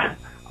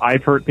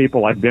 I've hurt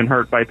people, I've been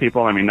hurt by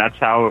people. I mean, that's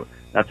how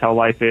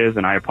life is,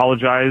 and I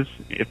apologize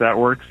if that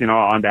works, you know,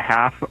 on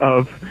behalf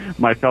of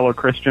my fellow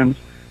Christians.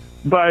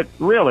 But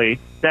really,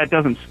 that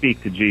doesn't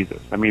speak to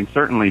Jesus. I mean,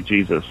 certainly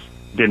Jesus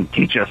didn't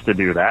teach us to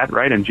do that,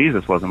 right? And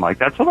Jesus wasn't like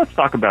that. So let's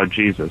talk about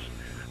Jesus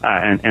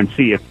and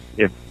see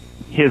if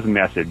His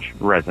message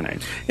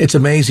resonates. It's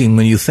amazing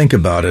when you think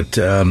about it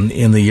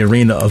in the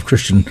arena of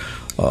Christian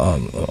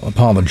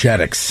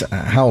apologetics,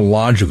 how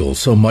logical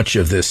so much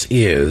of this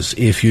is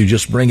if you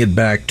just bring it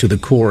back to the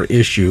core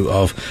issue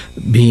of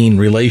being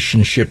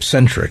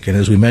relationship-centric. And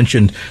as we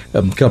mentioned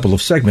a couple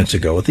of segments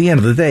ago, at the end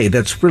of the day,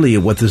 that's really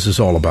what this is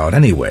all about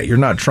anyway. You're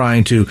not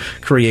trying to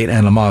create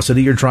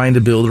animosity. You're trying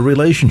to build a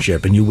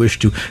relationship, and you wish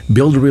to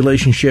build a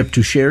relationship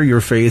to share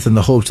your faith in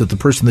the hopes that the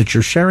person that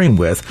you're sharing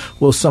with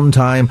will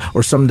sometime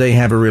or someday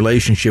have a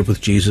relationship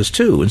with Jesus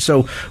too. And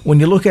so when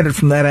you look at it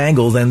from that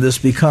angle, then this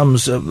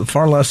becomes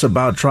far less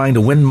about trying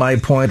to win my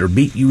point or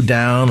beat you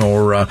down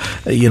or,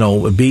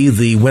 be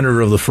the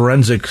winner of the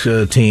forensic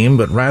team,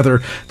 but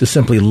rather to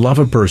simply love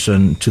a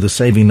person to the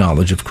saving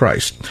knowledge of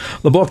Christ.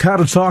 The book, How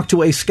to Talk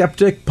to a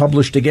Skeptic,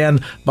 published again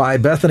by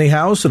Bethany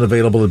House and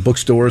available at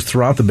bookstores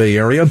throughout the Bay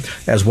Area,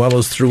 as well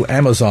as through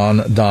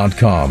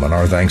Amazon.com. And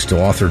our thanks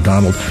to author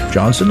Donald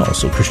Johnson,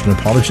 also Christian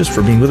apologist,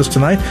 for being with us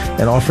tonight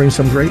and offering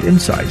some great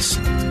insights.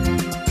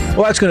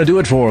 Well, that's going to do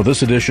it for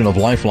this edition of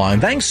Lifeline.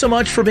 Thanks so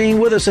much for being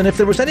with us. And if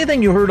there was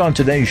anything you heard on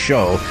today's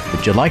show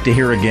that you'd like to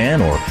hear again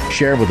or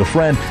share with a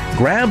friend,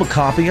 grab a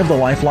copy of the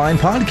Lifeline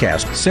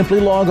podcast. Simply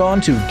log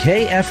on to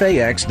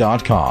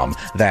KFAX.com.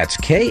 That's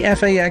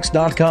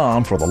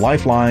KFAX.com for the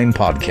Lifeline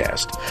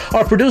podcast.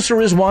 Our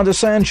producer is Wanda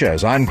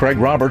Sanchez. I'm Craig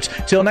Roberts.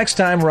 Till next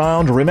time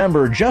round,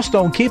 remember, just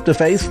don't keep the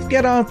faith.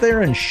 Get out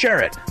there and share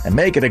it and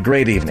make it a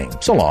great evening.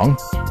 So long.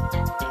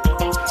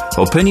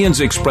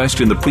 Opinions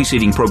expressed in the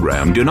preceding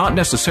program do not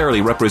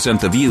necessarily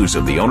represent the views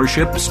of the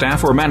ownership,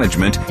 staff, or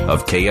management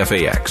of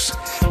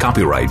KFAX.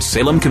 Copyright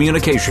Salem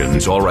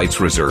Communications, all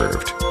rights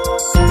reserved.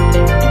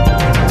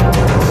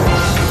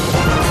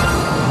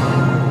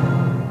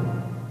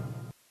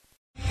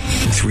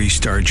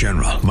 3-star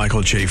General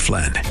Michael J.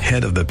 Flynn,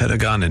 head of the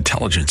Pentagon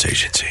Intelligence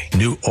Agency,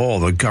 knew all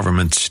the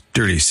government's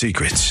dirty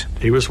secrets.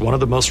 He was one of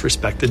the most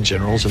respected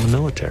generals in the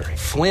military.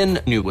 Flynn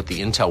knew what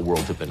the intel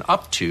world had been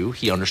up to.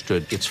 He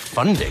understood its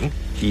funding.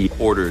 He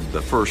ordered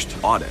the first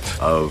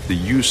audit of the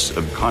use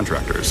of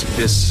contractors.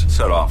 This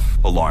set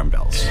off alarm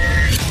bells.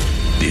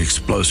 The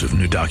explosive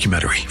new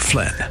documentary,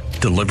 Flynn,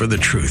 Deliver the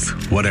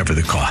Truth, Whatever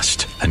the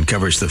Cost,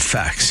 uncovers the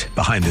facts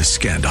behind this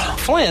scandal.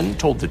 Flynn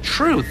told the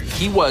truth.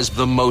 He was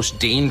the most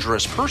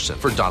dangerous person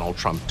for Donald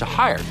Trump to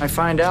hire. I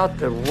find out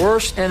the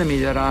worst enemy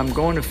that I'm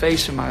going to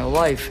face in my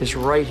life is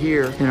right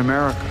here in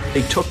America.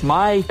 They took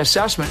my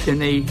assessment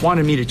and they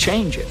wanted me to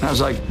change it. And I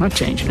was like, I'm not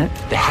changing it.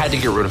 They had to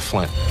get rid of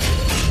Flynn.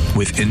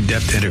 With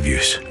in-depth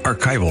interviews,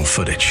 archival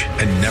footage,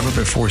 and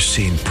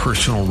never-before-seen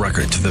personal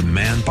records of the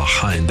man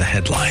behind the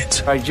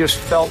headlines. I just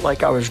felt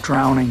like I was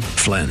drowning.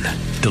 Flynn,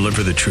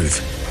 Deliver the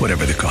Truth,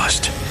 Whatever the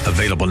Cost.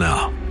 Available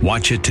now.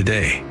 Watch it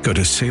today. Go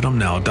to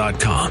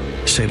salemnow.com.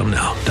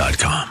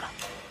 salemnow.com.